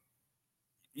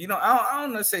 I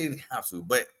don't know to say you have to,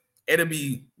 but it'll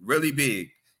be really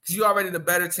big. Because you're already the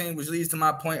better team, which leads to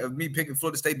my point of me picking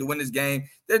Florida State to win this game.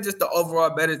 They're just the overall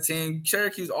better team.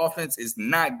 Syracuse offense is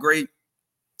not great.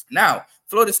 Now,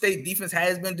 Florida State defense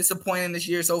has been disappointing this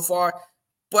year so far,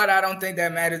 but I don't think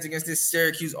that matters against this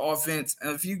Syracuse offense.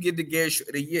 And if you get the Garrett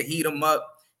Schrader, you heat him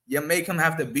up. You make him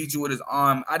have to beat you with his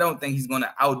arm. I don't think he's going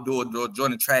to outdo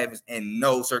Jordan Travis in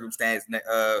no circumstance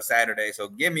Saturday. So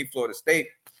give me Florida State.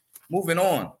 Moving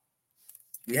on,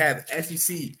 we have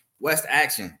SEC West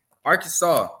action.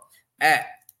 Arkansas at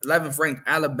 11th ranked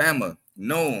Alabama,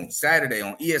 noon Saturday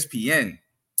on ESPN.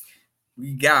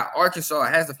 We got Arkansas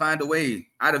has to find a way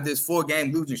out of this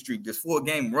 4-game losing streak, this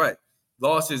 4-game rut.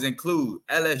 Losses include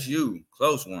LSU,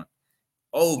 close one.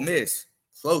 Ole Miss,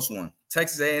 close one.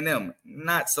 Texas A&M,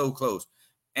 not so close.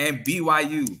 And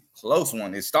BYU, close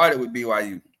one. It started with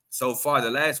BYU. So far, the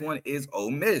last one is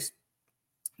Ole Miss.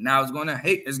 Now,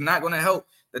 it's not going to help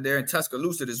that they're in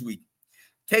Tuscaloosa this week.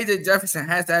 KJ Jefferson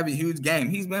has to have a huge game.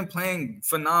 He's been playing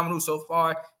phenomenal so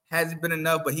far. Hasn't been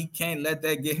enough, but he can't let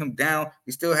that get him down.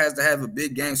 He still has to have a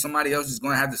big game. Somebody else is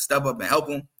going to have to step up and help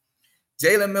him.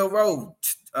 Jalen Milroe,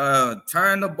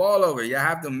 turn the ball over. You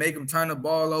have to make him turn the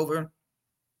ball over.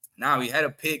 Now, he had a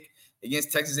pick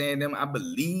against Texas A&M. I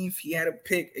believe he had a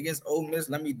pick against Ole Miss.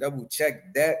 Let me double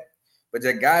check that. But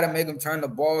you got to make him turn the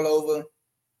ball over.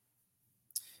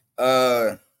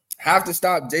 Have to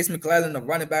stop Jason McClellan, the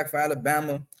running back for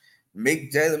Alabama.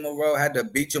 Make Jalen Milroe had to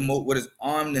beat him with his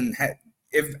arm. And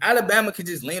if Alabama could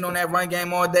just lean on that run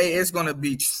game all day, it's going to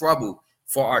be trouble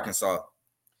for Arkansas.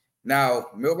 Now,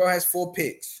 Milroe has 4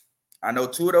 picks. I know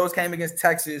 2 of those came against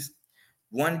Texas.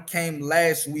 1 came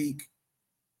last week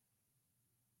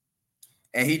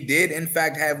And he did, in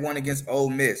fact, have one against Ole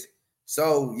Miss.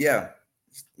 So, yeah,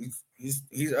 he's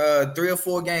 3 or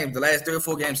 4 games. The last 3 or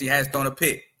 4 games, he has thrown a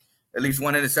pick, at least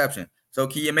one interception. So,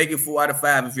 can you make it 4 out of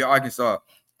 5 if you're Arkansas?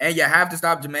 And you have to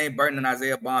stop Jermaine Burton and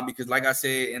Isaiah Bond because, like I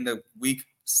said in the week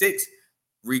 6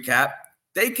 recap,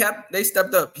 they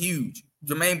stepped up huge.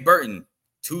 Jermaine Burton,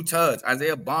 2 tuds.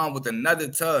 Isaiah Bond with another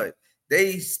tud.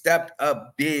 They stepped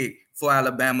up big for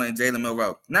Alabama and Jalen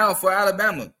Milroe. Now, for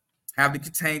Alabama, have to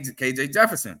contain KJ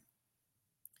Jefferson.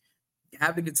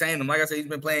 Have to contain him. Like I said, he's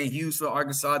been playing huge for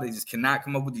Arkansas. They just cannot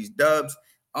come up with these dubs.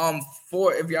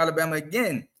 For if you're Alabama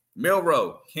again,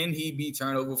 Milroe, can he be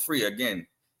turnover free? Again,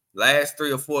 last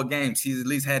 3 or 4 games, he's at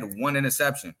least had 1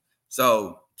 interception.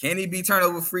 So can he be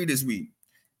turnover free this week?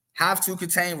 Have to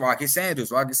contain Rocket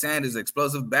Sanders. Rocket Sanders,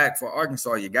 explosive back for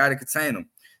Arkansas. You got to contain him.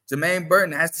 Jermaine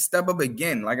Burton has to step up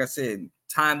again. Like I said,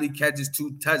 timely catches,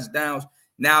 2 touchdowns.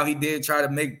 Now he did try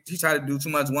to do too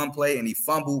much one play and he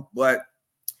fumbled, but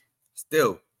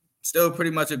still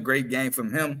pretty much a great game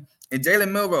from him. And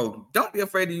Jalen Milroe, don't be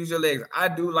afraid to use your legs. I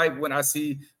do like when I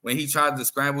see when he tries to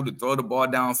scramble to throw the ball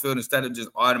downfield instead of just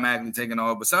automatically taking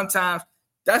off. But sometimes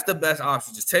that's the best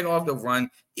option. Just take off the run.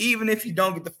 Even if you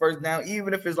don't get the first down,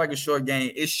 even if it's like a short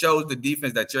game, it shows the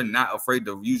defense that you're not afraid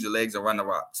to use your legs and run the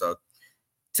rock. So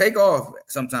take off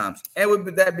sometimes. And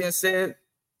with that being said,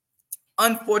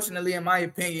 unfortunately, in my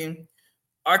opinion,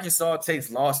 Arkansas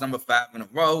takes loss number 5 in a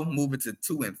row, moving to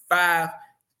 2-5.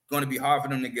 Going to be hard for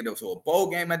them to get up to a bowl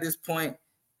game at this point.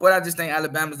 But I just think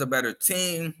Alabama's a better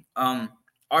team.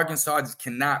 Arkansas just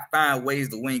cannot find ways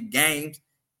to win games.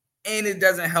 And it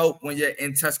doesn't help when you're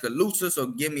in Tuscaloosa, so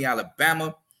give me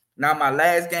Alabama. Now, my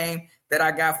last game that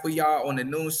I got for y'all on the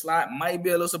noon slot might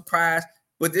be a little surprise,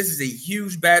 but this is a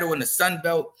huge battle in the Sun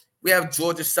Belt. We have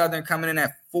Georgia Southern coming in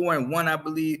at 4-1, I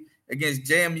believe, against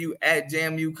JMU at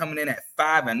JMU coming in at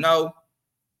 5-0.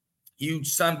 Huge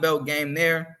Sun Belt game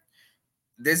there.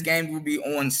 This game will be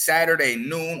on Saturday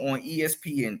noon on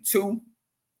ESPN2.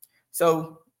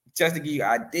 So just to give you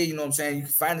an idea, you know what I'm saying? You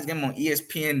can find this game on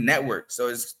ESPN Network. So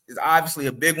it's obviously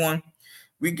a big one.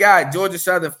 We got Georgia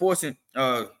Southern forcing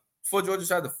Jordan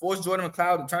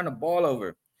McLeod to turn the ball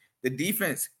over. The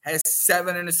defense has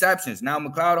 7 interceptions. Now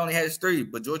McLeod only has 3,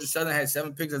 but Georgia Southern has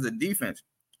 7 picks as a defense.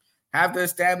 Have to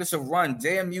establish a run.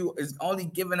 JMU is only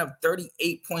giving up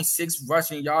 38.6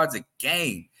 rushing yards a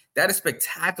game. That is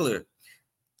spectacular.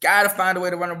 Got to find a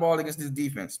way to run the ball against this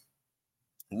defense.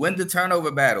 Win the turnover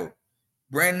battle.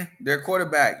 Bren, their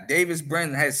quarterback, Davis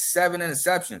Bren, has 7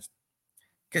 interceptions.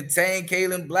 Contain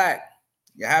Kalen Black.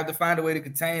 You have to find a way to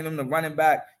contain him, the running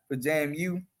back for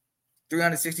JMU.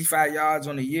 365 yards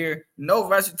on the year. No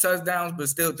rushing touchdowns, but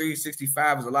still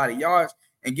 365 is a lot of yards.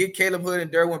 And get Caleb Hood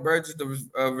and Derwin Burgess,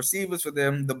 the receivers for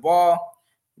them, the ball.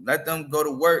 Let them go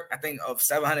to work. I think of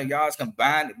 700 yards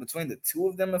combined between the 2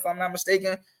 of them, if I'm not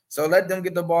mistaken. So let them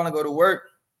get the ball and go to work.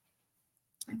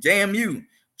 JMU,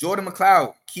 Jordan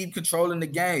McLeod, keep controlling the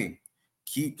game.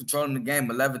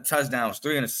 11 touchdowns,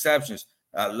 3 interceptions,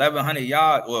 1,100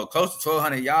 yards, well, close to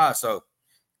 1,200 yards. So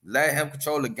let him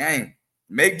control the game.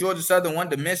 Make Georgia Southern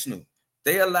one-dimensional.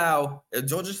 They allow, if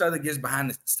Georgia Southern gets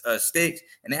behind the sticks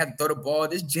and they have to throw the ball,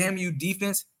 this JMU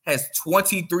defense has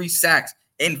 23 sacks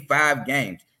in 5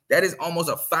 games. That is almost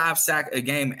a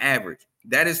 5-sack-a-game average.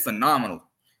 That is phenomenal.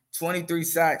 23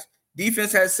 sacks.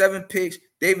 Defense has 7 picks.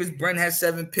 Davis Brent has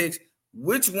 7 picks.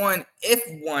 Which one,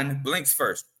 if one, blinks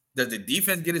first? Does the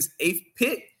defense get his 8th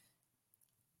pick?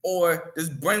 Or does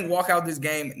Brent walk out this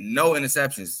game, no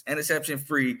interceptions,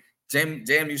 interception-free?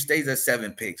 JMU stays at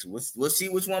 7 picks. We'll see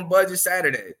which one budgets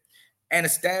Saturday. And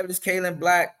establish Kalen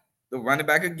Black, the running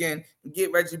back again, and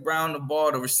get Reggie Brown the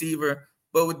ball, the receiver.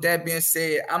 But with that being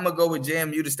said, I'm going to go with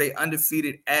JMU to stay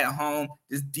undefeated at home.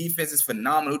 This defense is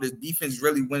phenomenal. This defense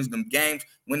really wins them games,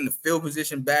 winning the field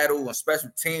position battle on special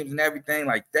teams and everything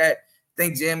like that. I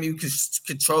think JMU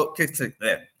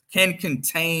can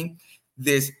contain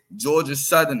this Georgia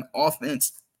Southern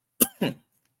offense.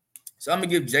 So I'm going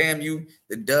to give JMU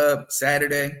the dub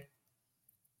Saturday.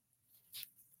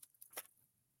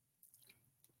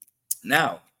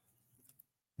 Now,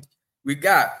 we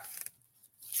got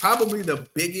probably the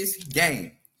biggest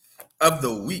game of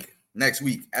the week next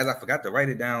week, as I forgot to write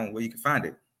it down where you can find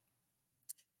it.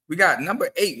 We got number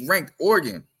 8 ranked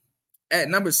Oregon at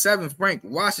number 7 ranked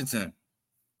Washington.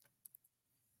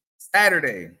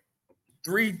 Saturday,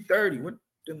 3:30. What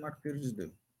did my computer just do?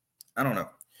 I don't know.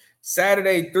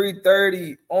 Saturday,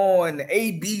 3:30 on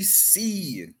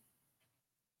ABC.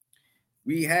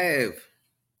 We have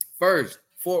first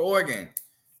for Oregon.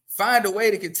 Find a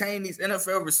way to contain these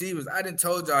NFL receivers. I done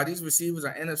told y'all these receivers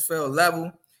are NFL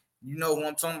level. You know who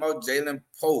I'm talking about, Jalen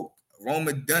Pope,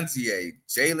 Roma Duntier,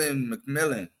 Jalen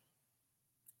McMillan,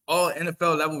 all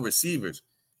NFL level receivers.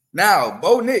 Now,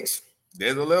 Bo Nix,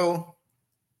 there's a little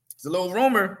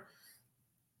rumor.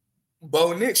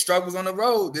 Bo Nix struggles on the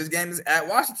road. This game is at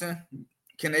Washington.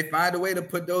 Can they find a way to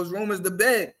put those rumors to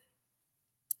bed?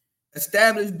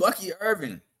 Establish Bucky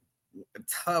Irvin, a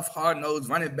tough, hard-nosed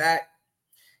running back.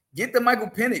 Get the Michael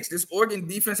Penix. This Oregon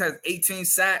defense has 18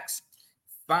 sacks.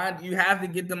 You have to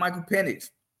get the Michael Penix.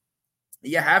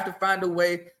 You have to find a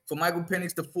way for Michael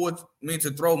Penix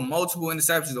to throw multiple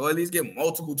interceptions or at least get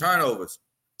multiple turnovers.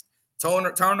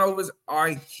 Turnovers are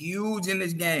huge in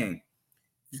this game.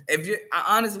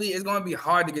 Honestly, it's going to be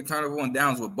hard to get turnover on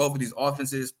downs with both of these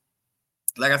offenses.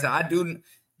 Like I said,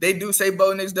 they do say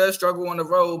Bo Nix does struggle on the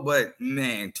road, but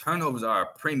man, turnovers are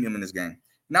a premium in this game.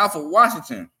 Now for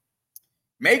Washington,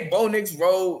 make Bo Nix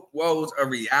road woes a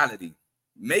reality.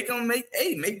 Make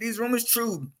these rumors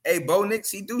true. Hey, Bo Nix,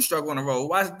 he do struggle on the road.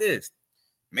 Watch this.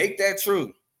 Make that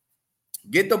true.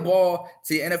 Get the ball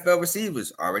to your NFL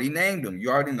receivers. Already named them.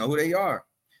 You already know who they are.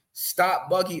 Stop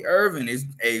Bucky Irvin.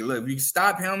 Look, if you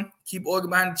stop him, keep Oregon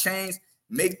behind the chains,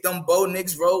 make them Bo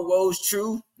Nix road woes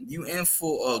true, you in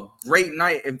for a great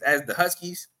night as the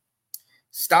Huskies.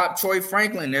 Stop Troy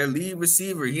Franklin, their lead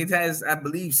receiver. He has, I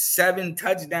believe, 7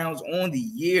 touchdowns on the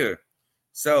year.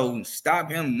 So stop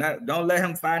him. Don't let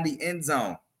him find the end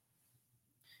zone.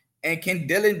 And can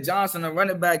Dylan Johnson, a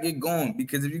running back, get going?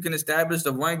 Because if you can establish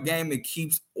the run game, it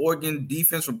keeps Oregon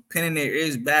defense from pinning their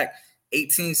ears back.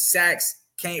 18 sacks.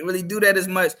 Can't really do that as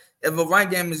much if a run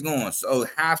game is going. So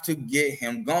have to get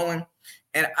him going.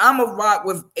 And I'm a rock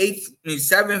with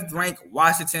 7th ranked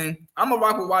Washington. I'm a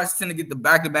rock with Washington to get the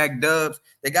back-to-back dubs.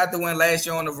 They got the win last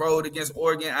year on the road against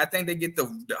Oregon. I think they get the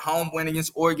home win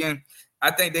against Oregon. I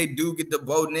think they do get the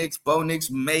Bo Nix.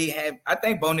 I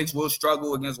think Bo Nix will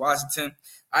struggle against Washington.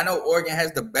 I know Oregon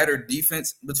has the better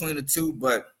defense between the two,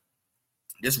 but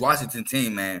this Washington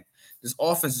team, man, this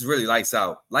offense is really lights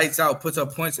out. Lights out, puts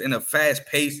up points in a fast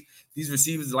pace. These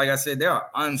receivers, like I said, they are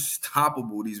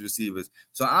unstoppable, these receivers.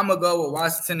 So I'm going to go with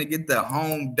Washington to get the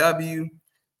home W.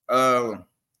 So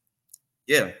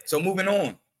moving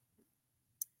on.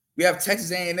 We have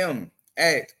Texas A&M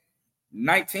at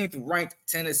 19th ranked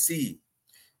Tennessee.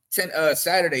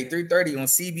 Saturday, 3:30 on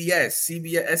CBS.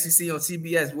 SEC on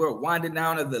CBS. We're winding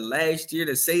down of the last year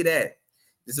to say that.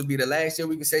 This will be the last year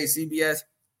we can say CBS.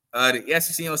 The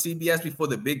SEC on CBS before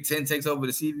the Big Ten takes over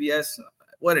the CBS.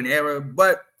 What an era.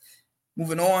 But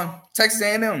moving on, Texas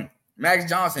A&M, Max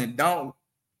Johnson. Don't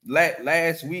let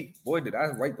last week, boy, did I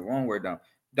write the wrong word down.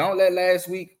 Don't let last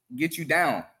week get you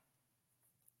down.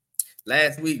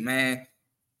 Last week, man,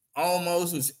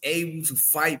 almost was able to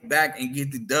fight back and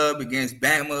get the dub against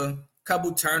Bama.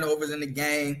 Couple turnovers in the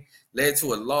game led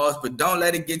to a loss, but don't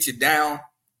let it get you down.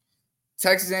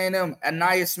 Texas A&M,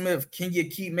 Anaya Smith, can you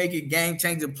keep making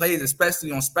game-changing plays,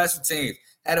 especially on special teams?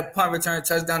 Had a punt return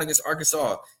touchdown against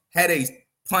Arkansas. Had a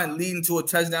punt leading to a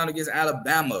touchdown against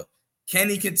Alabama. Can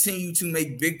he continue to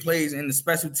make big plays in the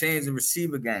special teams and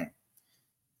receiver game?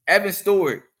 Evan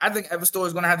Stewart. I think Evan Stewart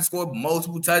is going to have to score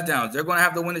multiple touchdowns. They're going to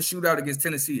have to win a shootout against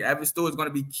Tennessee. Evan Stewart is going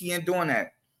to be key in doing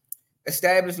that.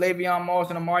 Establish Le'Veon Moss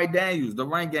and Amari Daniels. The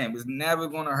run game is never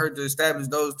going to hurt to establish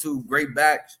those two great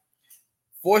backs.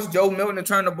 Force Joe Milton to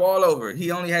turn the ball over.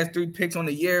 He only has 3 picks on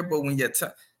the year, but when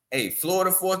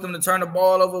Florida forced him to turn the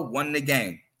ball over, won the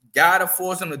game. Got to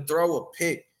force him to throw a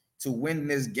pick to win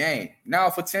this game. Now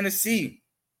for Tennessee,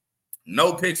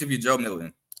 no picks if you're Joe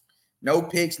Milton. No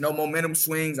picks, no momentum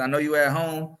swings. I know you at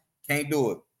home. Can't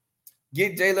do it.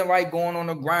 Get Jalen Wright going on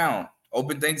the ground.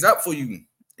 Open things up for you.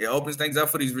 It opens things up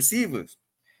for these receivers.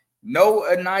 No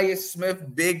Anaya Smith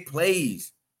big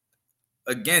plays.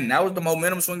 Again, that was the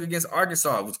momentum swing against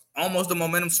Arkansas. It was almost the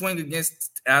momentum swing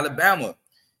against Alabama.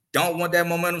 Don't want that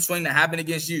momentum swing to happen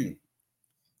against you.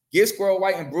 Give Squirrel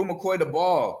White and Brew McCoy the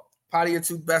ball. Probably your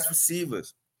 2 best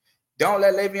receivers. Don't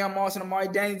let Le'Veon Moss and Amari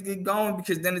Daniels get going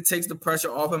because then it takes the pressure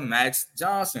off of Max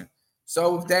Johnson.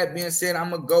 So with that being said,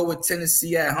 I'm going to go with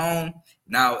Tennessee at home.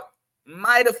 Now,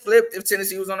 might have flipped if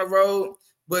Tennessee was on the road,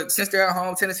 but since they're at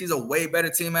home, Tennessee's a way better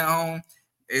team at home.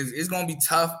 It's going to be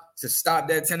tough to stop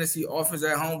that Tennessee offense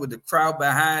at home with the crowd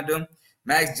behind them.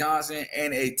 Max Johnson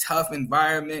in a tough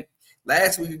environment.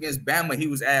 Last week against Bama, he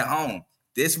was at home.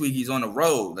 This week, he's on the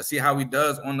road. Let's see how he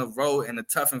does on the road in a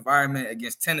tough environment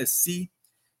against Tennessee.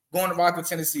 Going to rock with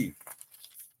Tennessee.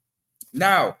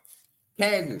 Now,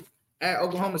 Kansas at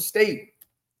Oklahoma State.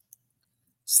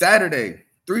 Saturday,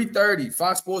 3:30,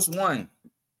 Fox Sports 1.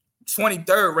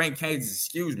 23rd ranked Kansas,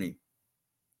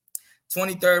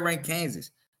 23rd ranked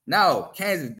Kansas. Now,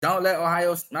 Kansas, don't let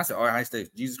Ohio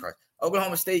State, Jesus Christ.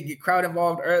 Oklahoma State get crowd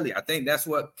involved early. I think that's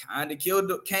what kind of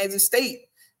killed Kansas State.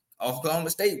 Oklahoma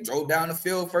State drove down the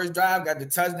field first drive, got the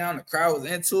touchdown. The crowd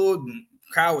was into it. The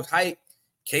crowd was hyped.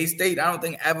 K-State, I don't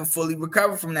think ever fully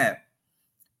recovered from that.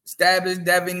 Established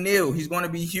Devin Neal. He's going to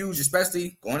be huge,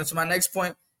 especially going into my next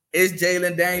point. Is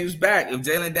Jalen Daniels back? If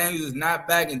Jalen Daniels is not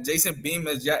back and Jason Beam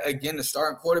is yet again the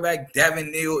starting quarterback,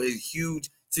 Devin Neal is huge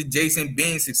to Jason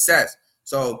Beam's success.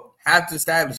 So have to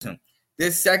establish him.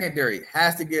 This secondary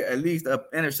has to get at least an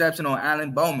interception on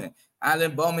Allen Bowman.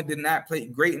 Allen Bowman did not play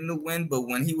great in the win, but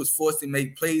when he was forced to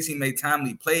make plays, he made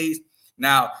timely plays.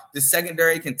 Now, the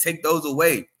secondary can take those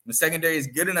away. The secondary is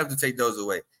good enough to take those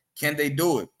away. Can they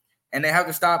do it? And they have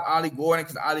to stop Ollie Gordon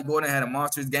because Ollie Gordon had a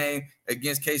monstrous game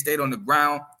against K-State on the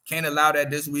ground. Can't allow that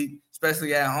this week,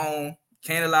 especially at home.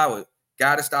 Can't allow it.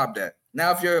 Got to stop that.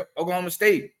 Now, if you're Oklahoma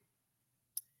State,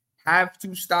 have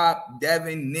to stop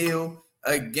Devin Neal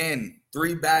again.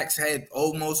 3 backs had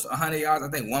almost 100 yards. I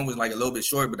think one was like a little bit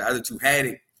short, but the other 2 had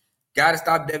it. Got to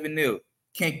stop Devin Neal.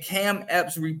 Can Cam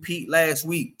Epps repeat last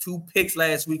week? 2 picks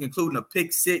last week, including a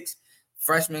pick 6.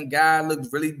 Freshman guy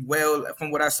looked really well from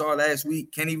what I saw last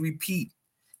week. Can he repeat?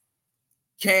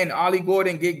 Can Ollie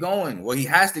Gordon get going? Well, he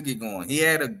has to get going. He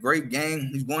had a great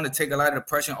game. He's going to take a lot of the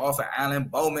pressure off of Allen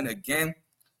Bowman again.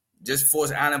 Just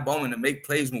force Allen Bowman to make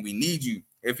plays when we need you.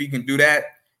 If he can do that,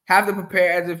 have to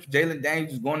prepare as if Jalen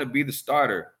Daniels is going to be the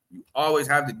starter. You always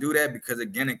have to do that because,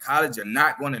 again, in college, you're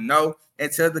not going to know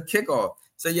until the kickoff.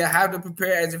 So you have to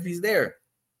prepare as if he's there.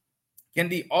 Can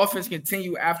the offense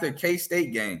continue after the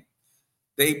K-State game?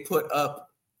 They put up,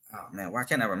 oh, man, why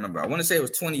can't I remember? I want to say it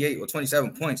was 28 or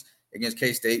 27 points against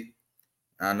K-State.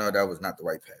 I know that was not the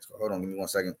right pass. Hold on, give me 1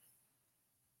 second.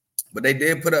 But they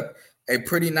did put up a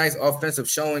pretty nice offensive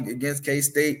showing against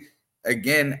K-State.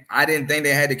 Again, I didn't think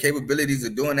they had the capabilities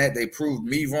of doing that. They proved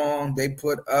me wrong. They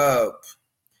put up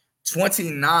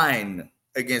 29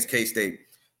 against K-State.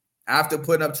 After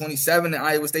putting up 27 in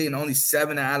Iowa State and only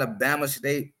 7 in Alabama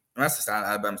State. That's not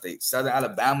Alabama State. Southern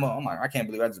Alabama. Oh, my, I can't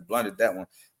believe I just blundered that one.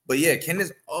 But, yeah, can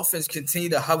this offense continue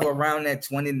to hover around that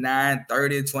 29,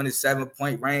 30,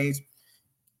 27-point range?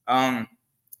 I'm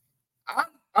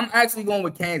actually going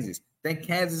with Kansas. I think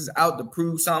Kansas is out to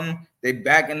prove something. They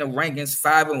back in the rankings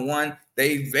 5-1.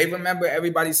 They remember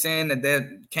everybody saying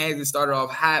that Kansas started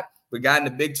off hot, but got in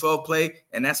the Big 12 play,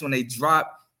 and that's when they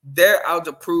dropped. They're out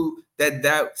to prove that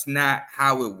that's not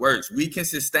how it works. We can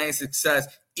sustain success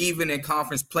even in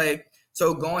conference play.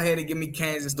 So go ahead and give me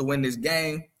Kansas to win this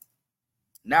game.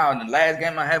 Now, in the last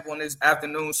game I have on this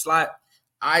afternoon slot,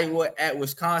 Iowa at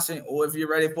Wisconsin, or if you're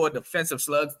ready for a defensive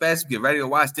slugfest, get ready to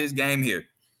watch this game here.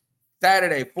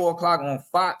 Saturday, 4 o'clock on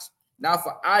Fox. Now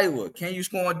for Iowa, can you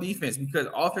score on defense? Because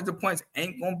offensive points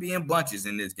ain't going to be in bunches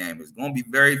in this game. It's going to be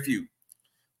very few.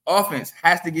 Offense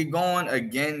has to get going.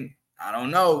 Again, I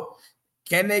don't know.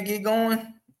 Can they get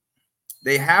going?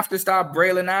 They have to stop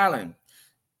Braylon Allen.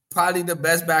 Probably the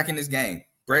best back in this game.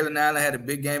 Braylon Allen had a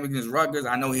big game against Rutgers.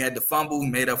 I know he had the fumble. He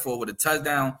made up for it with a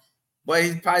touchdown. But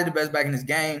he's probably the best back in this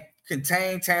game.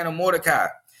 Contain Tanner Mordecai.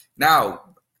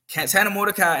 Now, Tanner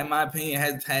Mordecai, in my opinion,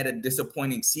 has had a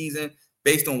disappointing season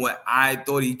based on what I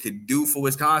thought he could do for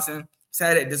Wisconsin. He's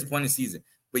had a disappointing season.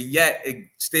 But yet,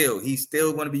 he's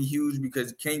still going to be huge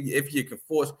because if you can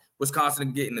force Wisconsin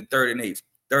to get in the 3rd and 8,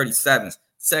 37s,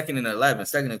 2nd and 11,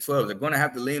 2nd and 12, they're going to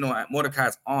have to lean on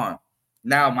Mordecai's arm.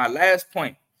 Now, my last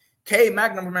point, K.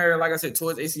 McNamara, like I said,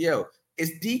 towards ACL.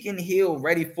 Is Deacon Hill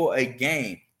ready for a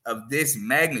game of this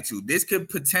magnitude? This could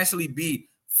potentially be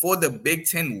for the Big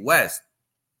Ten West.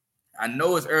 I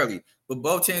know it's early, but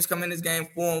both teams come in this game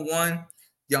 4-1.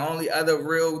 The only other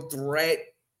real threat,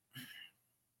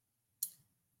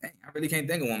 I really can't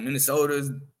think of one.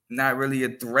 Minnesota's not really a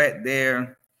threat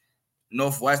there.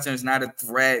 Northwestern's not a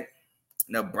threat.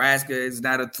 Nebraska is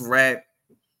not a threat.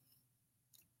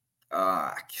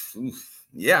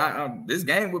 This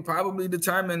game would probably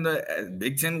determine the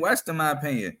Big Ten West, in my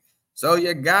opinion. So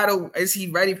is he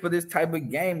ready for this type of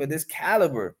game of this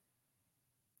caliber?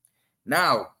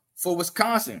 Now, for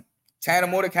Wisconsin, Tanner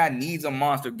Mordecai needs a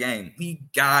monster game. He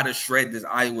got to shred this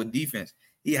Iowa defense.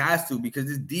 He has to, because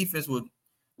this defense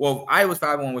Iowa's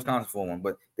 5-1, Wisconsin 4-1,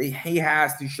 but he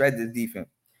has to shred this defense.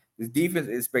 This defense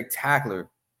is spectacular.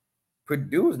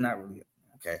 Purdue is not really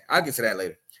okay. I'll get to that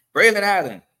later. Braylon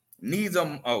Allen needs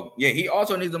he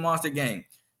also needs a monster game.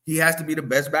 He has to be the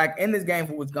best back in this game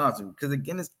for Wisconsin because,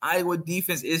 again, this Iowa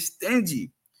defense is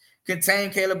stingy. Contain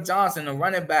Caleb Johnson, a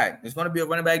running back. There's going to be a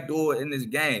running back duel in this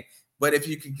game. But if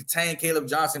you can contain Caleb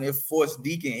Johnson, it forced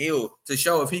Deacon Hill to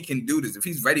show if he can do this, if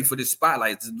he's ready for this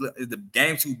spotlight. Is the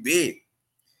game too big?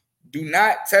 Do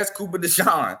not test Cooper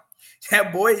DeShawn.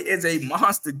 That boy is a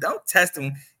monster. Don't test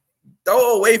him.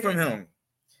 Throw away from him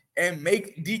and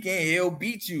make Deacon Hill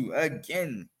beat you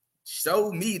again.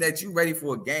 Show me that you're ready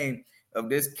for a game of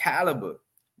this caliber.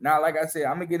 Now, like I said,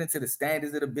 I'm going to get into the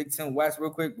standings of the Big Ten West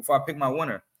real quick before I pick my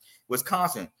winner.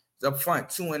 Wisconsin is up front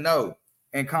 2-0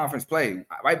 in conference play.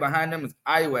 Right behind them is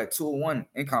Iowa at 2-1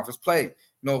 in conference play.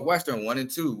 Northwestern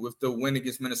 1-2 with the win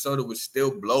against Minnesota, which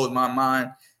still blows my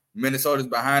mind. Minnesota's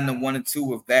behind them 1-2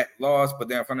 with that loss, but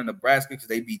they're in front of Nebraska because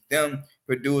they beat them.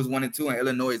 Purdue is 1-2, and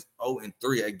Illinois is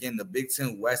 0-3. Again, the Big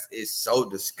Ten West is so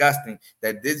disgusting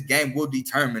that this game will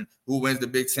determine who wins the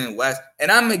Big Ten West. And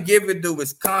I'm going to give it to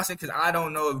Wisconsin because I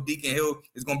don't know if Deacon Hill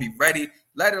is going to be ready,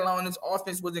 let alone this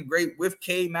offense wasn't great with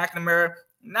Cade McNamara.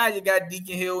 Now you got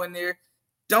Deacon Hill in there.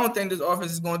 Don't think this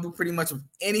offense is going to do pretty much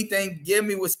anything. Give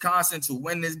me Wisconsin to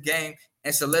win this game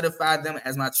and solidify them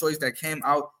as my choice that came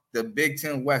out the Big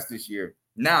Ten West this year.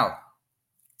 Now,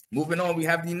 moving on, we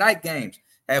have the night games.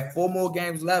 Have 4 more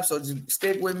games left, so just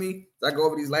stick with me as I go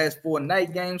over these last 4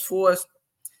 night games for us.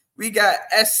 We got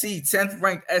SC, 10th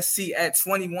ranked SC at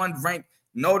 21 ranked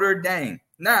Notre Dame.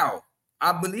 Now,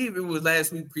 I believe it was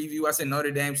last week preview. I said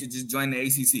Notre Dame should just join the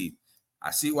ACC.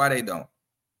 I see why they don't.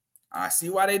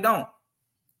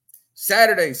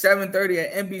 Saturday, 7:30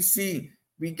 at NBC,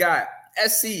 we got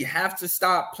SC have to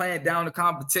stop playing down the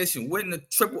competition. Winning the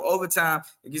triple overtime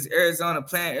against Arizona,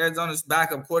 playing Arizona's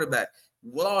backup quarterback.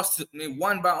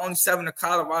 Won by only 7 to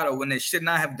Colorado when they should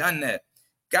not have done that.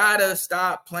 Gotta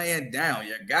stop playing down.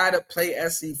 You gotta play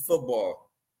SC football.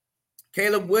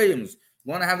 Caleb Williams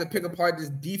want to have to pick apart this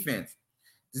defense.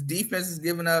 This defense is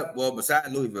giving up, well,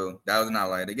 besides Louisville, that was not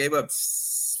like they gave up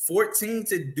 14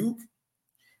 to Duke.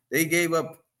 They gave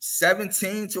up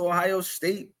 17 to Ohio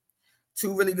State.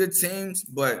 2 really good teams,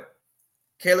 but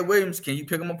Caleb Williams, can you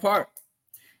pick them apart?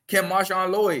 Can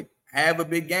Marshawn Lloyd have a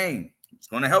big game? It's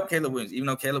going to help Caleb Williams, even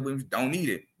though Caleb Williams don't need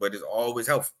it, but it's always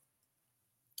helpful.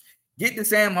 Get to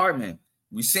Sam Hartman.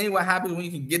 We've seen what happens when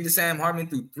you can get to Sam Hartman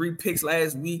through 3 picks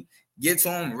last week, get to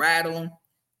him, rattle him.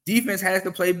 Defense has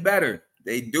to play better.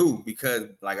 They do because,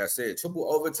 like I said,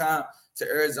 triple overtime to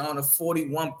Arizona,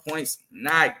 41 points,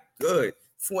 not good.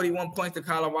 41 points to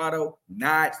Colorado,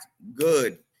 not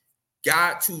good.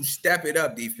 Got to step it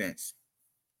up, defense.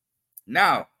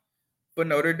 Now, for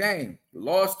Notre Dame,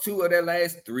 lost 2 of their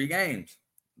last 3 games,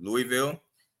 Louisville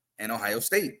and Ohio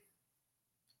State.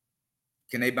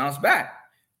 Can they bounce back?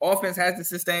 Offense has to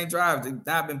sustain drives. They've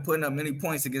not been putting up many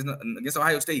points against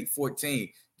Ohio State, 14.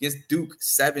 Against Duke,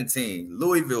 17.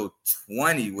 Louisville,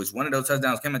 20, which one of those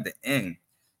touchdowns came at the end.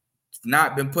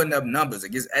 Not been putting up numbers.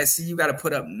 Against SC, you got to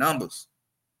put up numbers.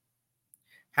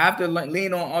 Have to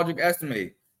lean on Aldrich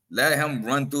Estimate. Let him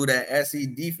run through that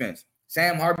SC defense.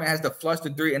 Sam Hartman has to flush the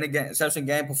 3 interception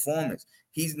game performance.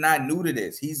 He's not new to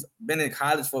this. He's been in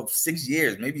college for 6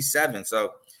 years, maybe 7.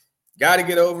 So, got to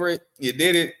get over it. You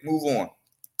did it. Move on.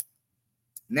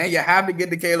 Now you have to get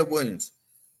to Caleb Williams.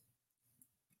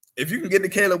 If you can get to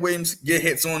Caleb Williams, get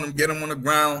hits on him, get him on the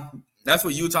ground. That's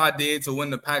what Utah did to win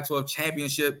the Pac-12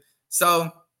 championship.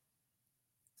 So,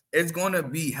 it's going to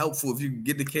be helpful if you can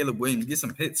get to Caleb Williams, get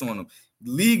some hits on him.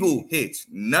 Legal hits,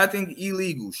 nothing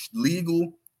illegal.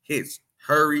 Legal hits,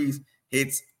 hurries,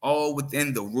 hits, all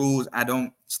within the rules. I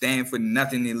don't stand for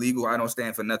nothing illegal. I don't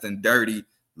stand for nothing dirty.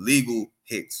 Legal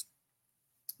hits.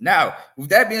 Now, with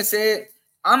that being said,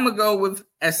 I'm going to go with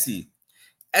SC.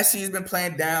 SC has been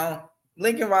playing down.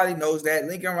 Lincoln Riley knows that.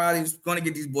 Lincoln Riley's going to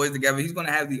get these boys together. He's going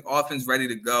to have the offense ready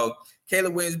to go.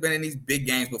 Caleb Williams has been in these big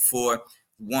games before,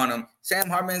 won them. Sam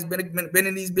Hartman has been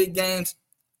in these big games.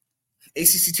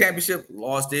 ACC championship,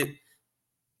 lost it.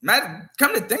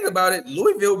 Come to think about it,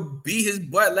 Louisville beat his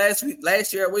butt last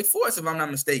year at Wake Forest, if I'm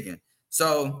not mistaken.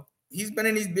 So he's been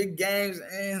in these big games,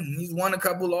 and he's won a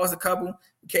couple, lost a couple.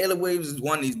 Caleb Williams has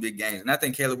won these big games, and I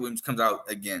think Caleb Williams comes out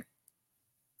again.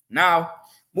 Now,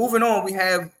 moving on, we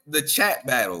have the chat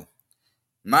battle.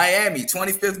 Miami,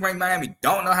 25th ranked Miami.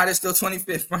 Don't know how they're still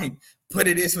 25th ranked, but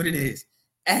it is what it is.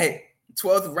 At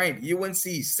 12th ranked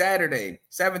UNC, Saturday,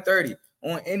 7:30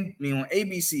 on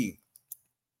ABC.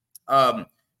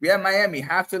 We have Miami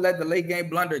have to let the late game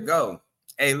blunder go.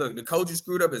 Hey, look, the coach is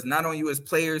screwed up. It's not on you as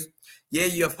players. Yeah,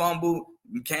 you fumble.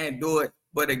 You can't do it.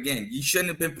 But again, you shouldn't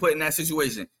have been put in that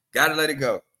situation. Got to let it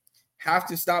go. Have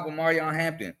to stop Omarion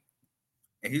Hampton.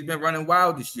 And he's been running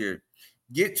wild this year.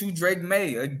 Get to Drake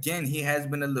May. Again, he has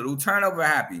been a little turnover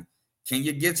happy. Can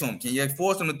you get to him? Can you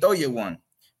force him to throw you one?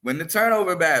 Win the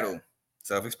turnover battle.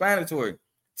 Self-explanatory.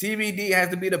 TBD has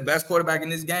to be the best quarterback in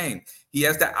this game. He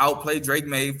has to outplay Drake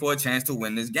May for a chance to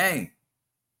win this game.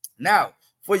 Now,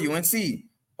 for UNC,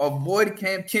 avoid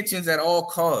Cam Kitchens at all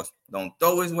costs. Don't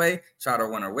throw his way. Try to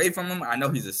run away from him. I know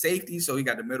he's a safety, so he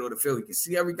got the middle of the field. He can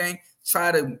see everything.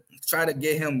 Try to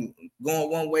get him going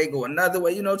one way, go another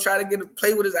way. Try to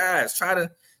play with his eyes.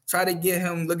 Try to get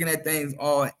him looking at things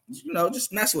all,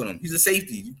 just mess with him. He's a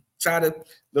safety. Try to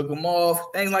look him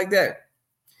off, things like that.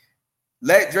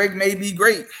 Let Drake May be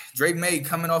great. Drake May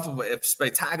coming off of a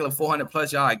spectacular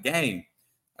 400-plus yard game.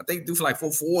 I think he threw for like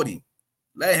 440.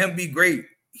 Let him be great.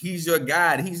 He's your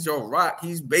guy. He's your rock.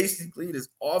 He's basically this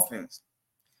offense.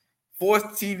 Force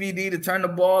TVD to turn the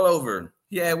ball over.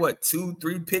 He had,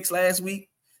 2-3 picks last week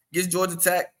against Georgia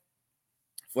Tech.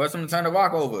 Force him to turn the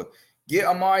rock over. Get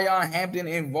Amarion Hampton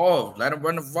involved. Let him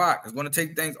run the rock. It's going to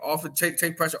take things off of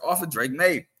take pressure off of Drake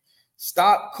May.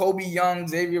 Stop Kobe Young,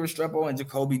 Xavier Restrepo, and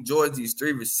Jacoby George. These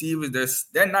three receivers,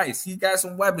 they're nice. He got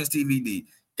some weapons, TVD.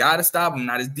 Got to stop him.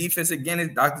 Now, this defense, again, is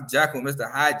Dr. Jekyll,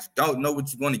 Mr. Hyde. You don't know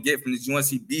what you're going to get from this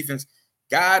UNC defense.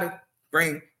 Got to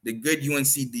bring the good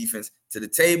UNC defense to the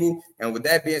table. And with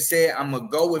that being said, I'm going to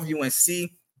go with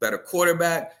UNC, better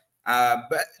quarterback.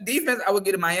 But defense, I would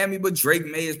get to Miami, but Drake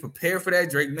May is prepared for that.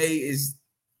 Drake May is,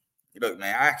 look,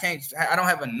 man, I don't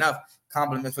have enough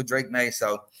compliments for Drake May,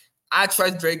 so I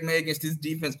trust Drake May against this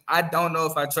defense. I don't know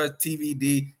if I trust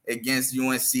TVD against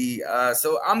UNC.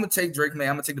 So I'm going to take Drake May.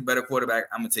 I'm going to take the better quarterback.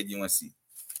 I'm going to take UNC.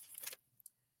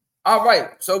 All right.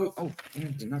 So,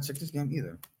 did not check this game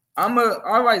either.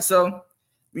 All right. So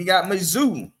we got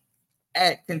Mizzou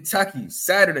at Kentucky,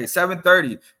 Saturday,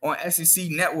 7:30 on SEC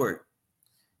Network.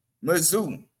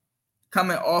 Mizzou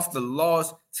coming off the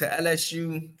loss to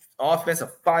LSU,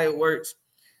 offensive fireworks.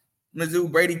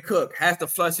 Mizzou, Brady Cook has to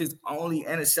flush his only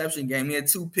interception game. He had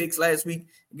 2 picks last week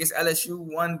against LSU.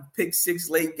 1 pick 6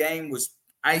 late game was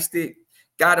iced it.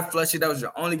 Got to flush it. That was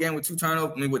your only game with 2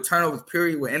 turnovers. With turnovers,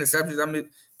 period. With interceptions,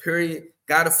 period.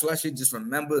 Got to flush it. Just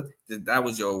remember that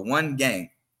was your one game.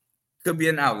 Could be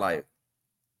an outlier.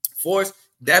 Force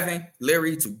Devin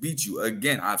Leary to beat you.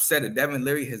 Again, I've said it. Devin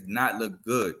Leary has not looked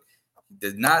good. He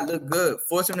does not look good.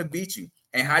 Force him to beat you.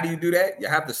 And how do you do that? You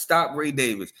have to stop Ray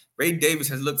Davis. Ray Davis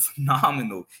has looked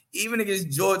phenomenal. Even against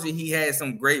Georgia, he had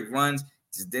some great runs.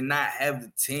 Just did not have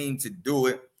the team to do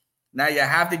it. Now you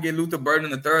have to get Luther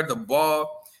Burden the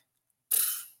ball.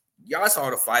 Y'all saw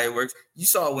the fireworks. You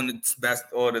saw when the best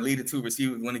or the leader 2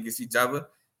 receivers went against each other.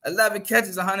 11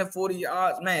 catches, 140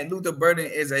 yards. Man, Luther Burden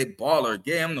is a baller.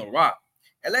 Get him the rock.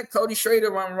 And let Cody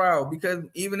Schrader run wild, because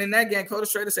even in that game, Cody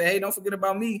Schrader said, hey, don't forget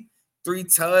about me. 3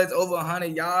 tuds, over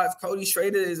 100 yards. Cody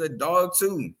Schrader is a dog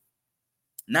too.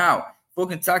 Now, for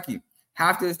Kentucky,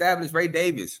 have to establish Ray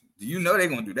Davis. Do you know they're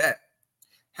going to do that?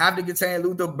 Have to contain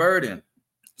Luther Burden.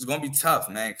 It's going to be tough,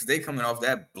 man, because they coming off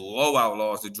that blowout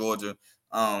loss to Georgia.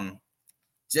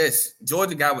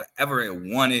 Georgia got whatever it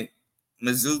wanted.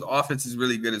 Mizzou's offense is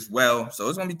really good as well, so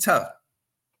it's going to be tough.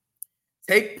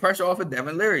 Take pressure off of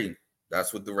Devin Leary.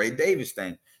 That's what the Ray Davis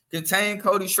thing. Contain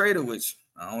Cody Schrader, which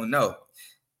I don't know.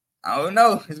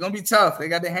 It's going to be tough. They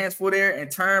got their hands full there,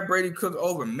 and turn Brady Cook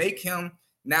over. Make him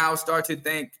now start to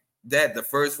think that the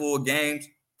first 4 games,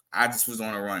 I just was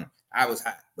on a run. I was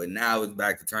hot. But now it's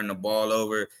back to turn the ball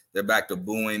over. They're back to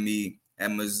booing me at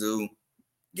Mizzou.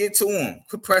 Get to him.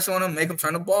 Put pressure on him. Make him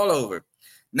turn the ball over.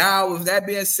 Now, with that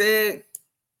being said,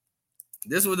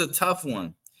 this was a tough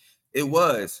one. It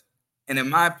was. And in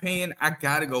my opinion, I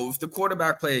got to go with the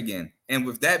quarterback play again. And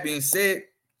with that being said,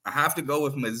 I have to go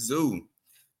with Mizzou,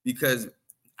 because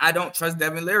I don't trust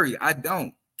Devin Leary. I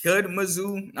don't. Could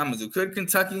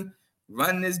Kentucky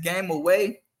run this game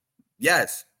away?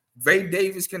 Yes. Ray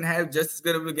Davis can have just as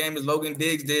good of a game as Logan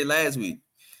Diggs did last week.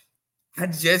 I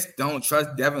just don't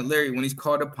trust Devin Leary when he's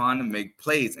called upon to make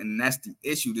plays, and that's the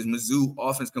issue. This Mizzou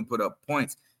offense can put up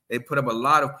points. They put up a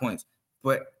lot of points,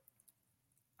 but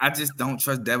I just don't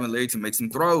trust Devin Leary to make some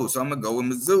throws, so I'm going to go with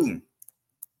Mizzou.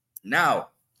 Now,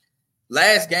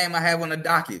 last game I have on the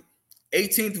docket,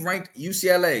 18th ranked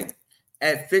UCLA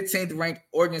at 15th ranked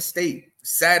Oregon State,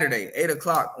 Saturday, 8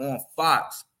 o'clock on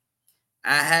Fox.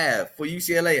 I have, for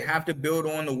UCLA, have to build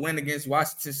on the win against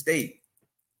Washington State.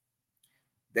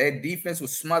 Their defense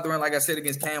was smothering, like I said,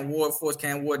 against Cam Ward, forced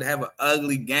Cam Ward to have an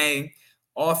ugly game.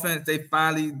 Offense,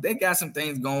 they got some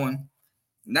things going.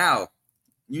 Now,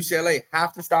 UCLA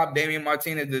have to stop Damian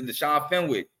Martinez and Deshaun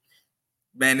Fenwick.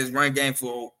 Man, this run game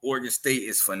for Oregon State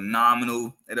is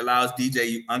phenomenal. It allows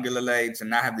DJ Uiagalelei to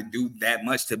not have to do that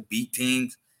much to beat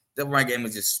teams. The run game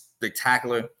is just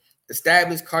spectacular.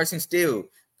 Establish Carson Steele.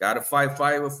 Got to fight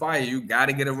fire with fire. You got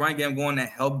to get a run game going to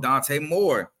help Dante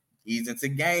Moore ease into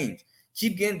games.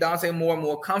 Keep getting Dante Moore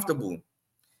more comfortable.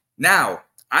 Now,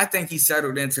 I think he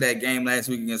settled into that game last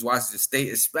week against Washington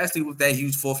State, especially with that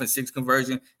huge 4th and 6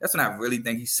 conversion. That's when I really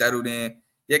think he settled in.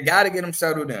 You got to get him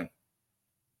settled in.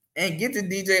 and get to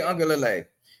DJ Uiagalelei.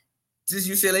 This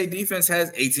UCLA defense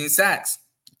has 18 sacks.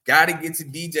 Got to get to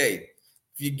DJ.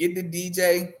 If you get to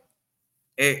DJ,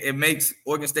 it makes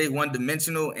Oregon State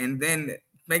one-dimensional, and then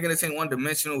making the team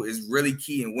one-dimensional is really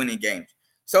key in winning games.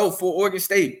 So for Oregon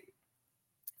State,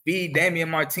 feed Damian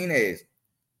Martinez.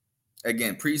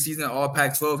 Again, preseason All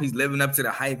Pac-12. He's living up to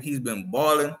the hype. He's been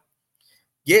balling.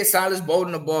 Get Silas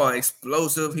Bowden the ball.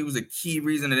 Explosive. He was a key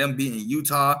reason of them beating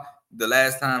Utah the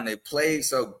last time they played.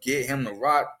 So get him the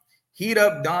rock. Heat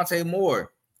up Dante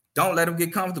Moore. Don't let him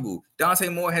get comfortable. Dante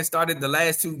Moore has started the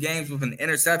last 2 games with an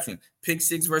interception. Pick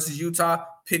 6 versus Utah.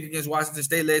 Pick against Washington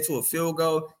State led to a field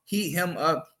goal. Heat him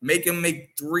up. Make him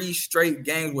make 3 straight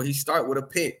games where he start with a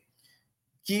pick.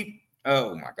 Keep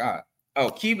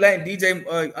letting DJ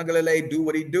Uiagalelei do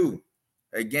what he do.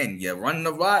 Again, you're running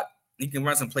the rock. He can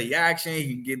run some play action.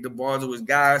 He can get the ball to his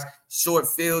guys. Short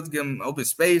fields, give him open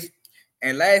space.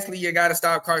 And lastly, you got to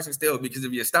stop Carson Steele, because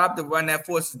if you stop the run, that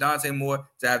forces Dante Moore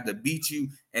to have to beat you,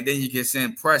 and then you can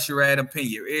send pressure at him, pin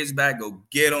your ears back, go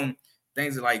get him,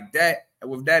 things like that. And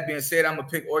with that being said, I'm going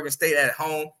to pick Oregon State at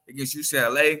home against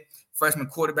UCLA. Freshman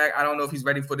quarterback, I don't know if he's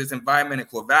ready for this environment in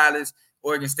Corvallis.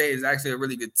 Oregon State is actually a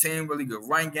really good team, really good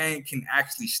run game, can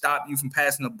actually stop you from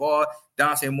passing the ball.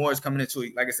 Dante Moore is coming into,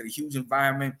 like I said, a huge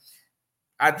environment.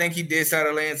 I think he did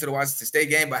settle into the Washington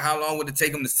State game, but how long would it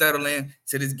take him to settle in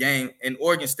to this game in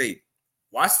Oregon State?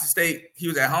 Washington State, he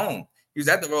was at home. He was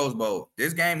at the Rose Bowl.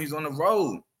 This game, he's on the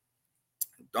road.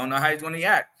 Don't know how he's going to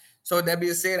react. So with that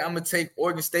being said, I'm going to take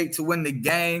Oregon State to win the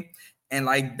game. And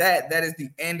like that, that is the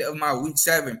end of my Week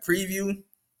 7 preview.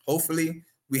 Hopefully,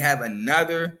 we have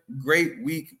another great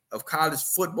week of college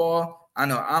football. I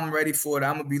know I'm ready for it.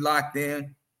 I'm going to be locked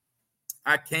in.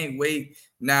 I can't wait.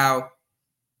 Now,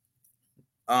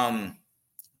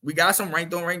 we got some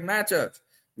ranked on ranked matchups.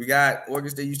 We got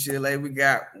Oregon State, UCLA. We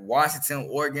got Washington,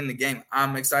 Oregon, the game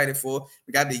I'm excited for.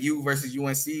 We got the U versus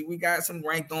UNC. We got some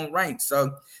ranked on ranked.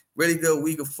 So really good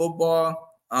week of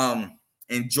football.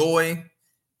 Enjoy.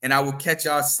 And I will catch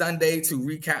y'all Sunday to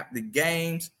recap the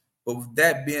games. But with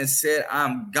that being said,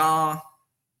 I'm gone.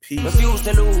 Peace. Refuse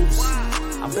to lose.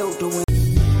 I'm built to win.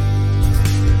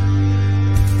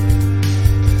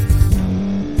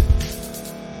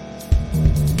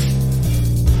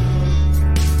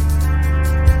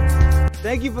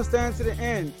 Thank you for staying to the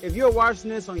end. If you're watching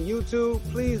this on YouTube,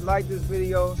 please like this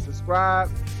video, subscribe,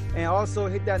 and also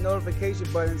hit that notification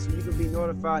button so you can be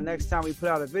notified next time we put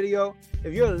out a video.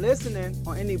 If you're listening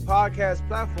on any podcast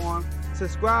platform,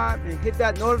 subscribe and hit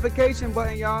that notification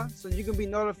button, y'all, so you can be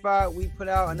notified we put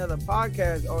out another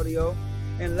podcast audio.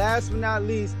 And last but not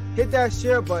least, hit that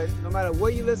share button. No matter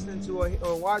what you're listening to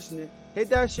or watching it, hit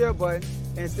that share button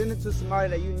and send it to somebody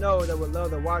that you know that would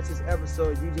love to watch this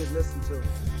episode you just listened to.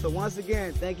 So once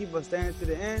again, thank you for staying to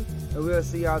the end, and we'll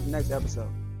see y'all in the next episode.